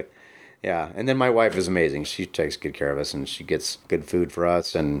 exactly. Yeah, and then my wife is amazing. She takes good care of us, and she gets good food for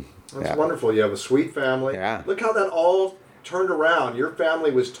us. And That's yeah. wonderful. You have a sweet family. Yeah. Look how that all turned around. Your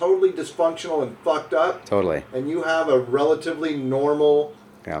family was totally dysfunctional and fucked up. Totally. And you have a relatively normal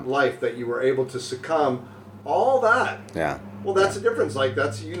Yeah. life that you were able to succumb. All that. Yeah. Well, that's the difference. Like,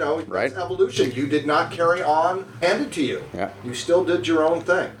 that's, Right. that's evolution. You did not carry on handed to you. Yeah. You still did your own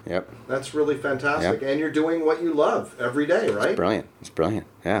thing. Yep. That's really fantastic. Yep. And you're doing what you love every day, right? Brilliant. It's brilliant.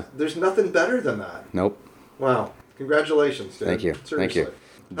 Yeah. There's nothing better than that. Nope. Wow. Congratulations, dude. Thank you. Seriously. Thank you.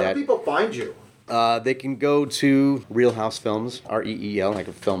 How That- do people find you? They can go to Real House Films, REEL, like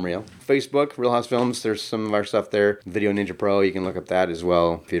a film reel. Facebook, Real House Films. There's some of our stuff there. Video Ninja Pro, you can look up that as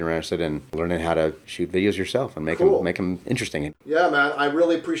well if you're interested in learning how to shoot videos yourself and make Cool. them interesting. Yeah, man. I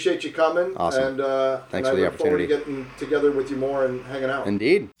really appreciate you coming. Awesome. And, Thanks and for the I look forward to opportunity. getting together with you more and hanging out.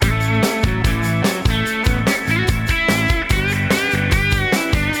 Indeed.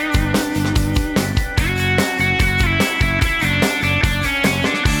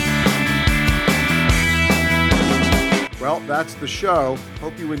 Well, that's the show.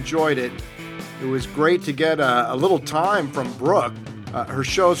 Hope you enjoyed it. It was great to get a little time from Brooke. Her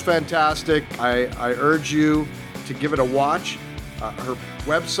show's fantastic. I urge you to give it a watch. Her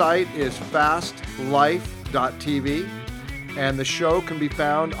website is fastlife.tv, and the show can be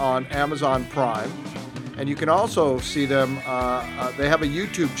found on Amazon Prime. And you can also see them, they have a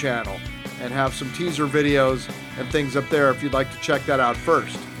YouTube channel and have some teaser videos and things up there if you'd like to check that out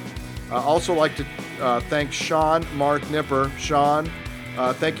first. Also like to thank Sean Mark Nipper. Sean,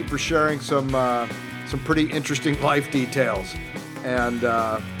 thank you for sharing some pretty interesting life details. And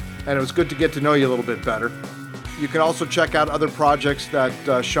it was good to get to know you a little bit better. You can also check out other projects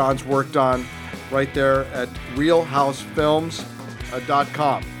that Sean's worked on right there at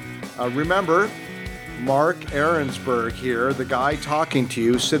realhousefilms.com. Remember, Mark Ahrensberg here, the guy talking to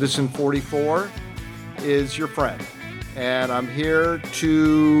you, Citizen 44, is your friend. And I'm here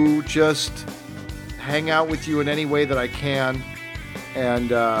to just hang out with you in any way that I can and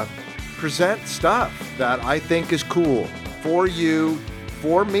present stuff that I think is cool for you,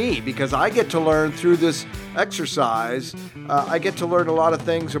 for me, because I get to learn through this exercise. I get to learn a lot of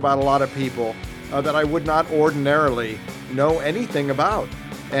things about a lot of people that I would not ordinarily know anything about,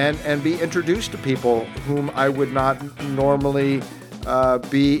 and be introduced to people whom I would not normally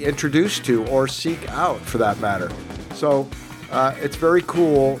be introduced to or seek out, for that matter. So it's very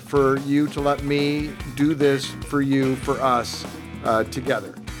cool for you to let me do this for you, for us,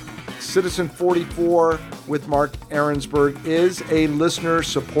 together. Citizen 44 with Mark Ahrensberg is a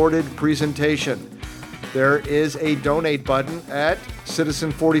listener-supported presentation. There is a donate button at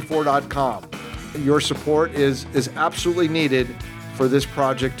citizen44.com. Your support is absolutely needed for this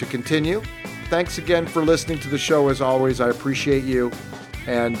project to continue. Thanks again for listening to the show. As always, I appreciate you.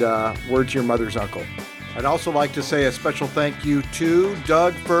 And word to your mother's uncle. I'd also like to say a special thank you to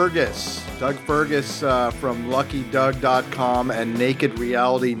Doug Fergus. Doug Fergus from LuckyDoug.com and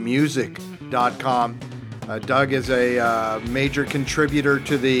NakedRealityMusic.com. Doug is a major contributor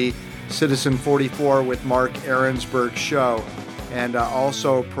to the Citizen 44 with Mark Ahrensberg show, and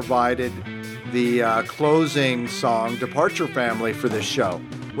also provided the closing song, Departure Family, for this show,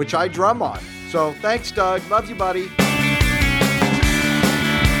 which I drum on. So thanks, Doug. Love you, buddy.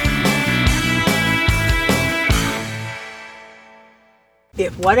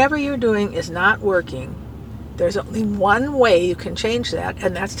 If whatever you're doing is not working, there's only one way you can change that,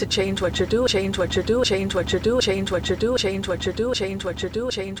 and that's to change what you do, change what you do, change what you do, change what you do, change what you do, change what you do,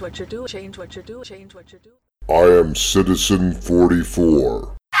 change what you do, change what you do, change what you do. I am Citizen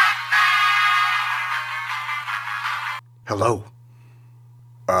 44. Hello?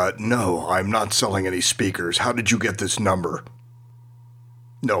 No, I'm not selling any speakers. How did you get this number?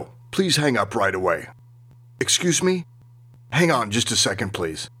 No, please hang up right away. Excuse me? Hang on just a second,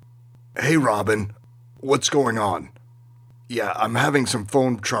 please. Hey, Robin. What's going on? Yeah, I'm having some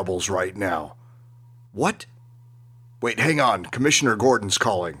phone troubles right now. What? Wait, hang on. Commissioner Gordon's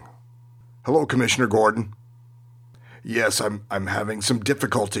calling. Hello, Commissioner Gordon. Yes, I'm having some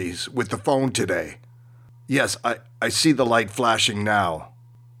difficulties with the phone today. Yes, I see the light flashing now.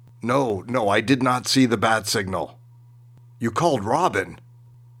 No, I did not see the bat signal. You called Robin?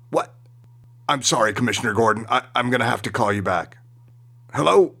 What? I'm sorry, Commissioner Gordon. I'm going to have to call you back.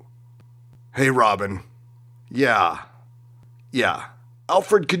 Hello? Hey, Robin. Yeah.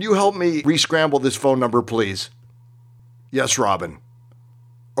 Alfred, can you help me re-scramble this phone number, please? Yes, Robin.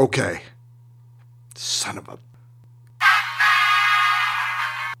 Okay. Son of a...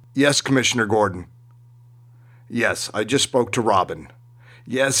 Yes, Commissioner Gordon. Yes, I just spoke to Robin.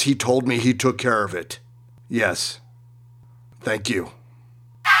 Yes, he told me he took care of it. Yes. Thank you.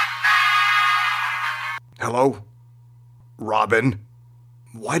 Hello? Robin?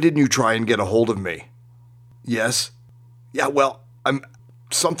 Why didn't you try and get a hold of me? Yes? Yeah, well,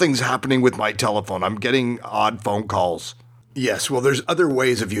 something's happening with my telephone. I'm getting odd phone calls. Yes, well, there's other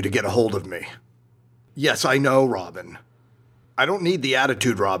ways of you to get a hold of me. Yes, I know, Robin. I don't need the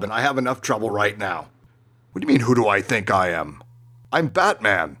attitude, Robin. I have enough trouble right now. What do you mean, who do I think I am? I'm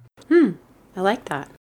Batman. I like that.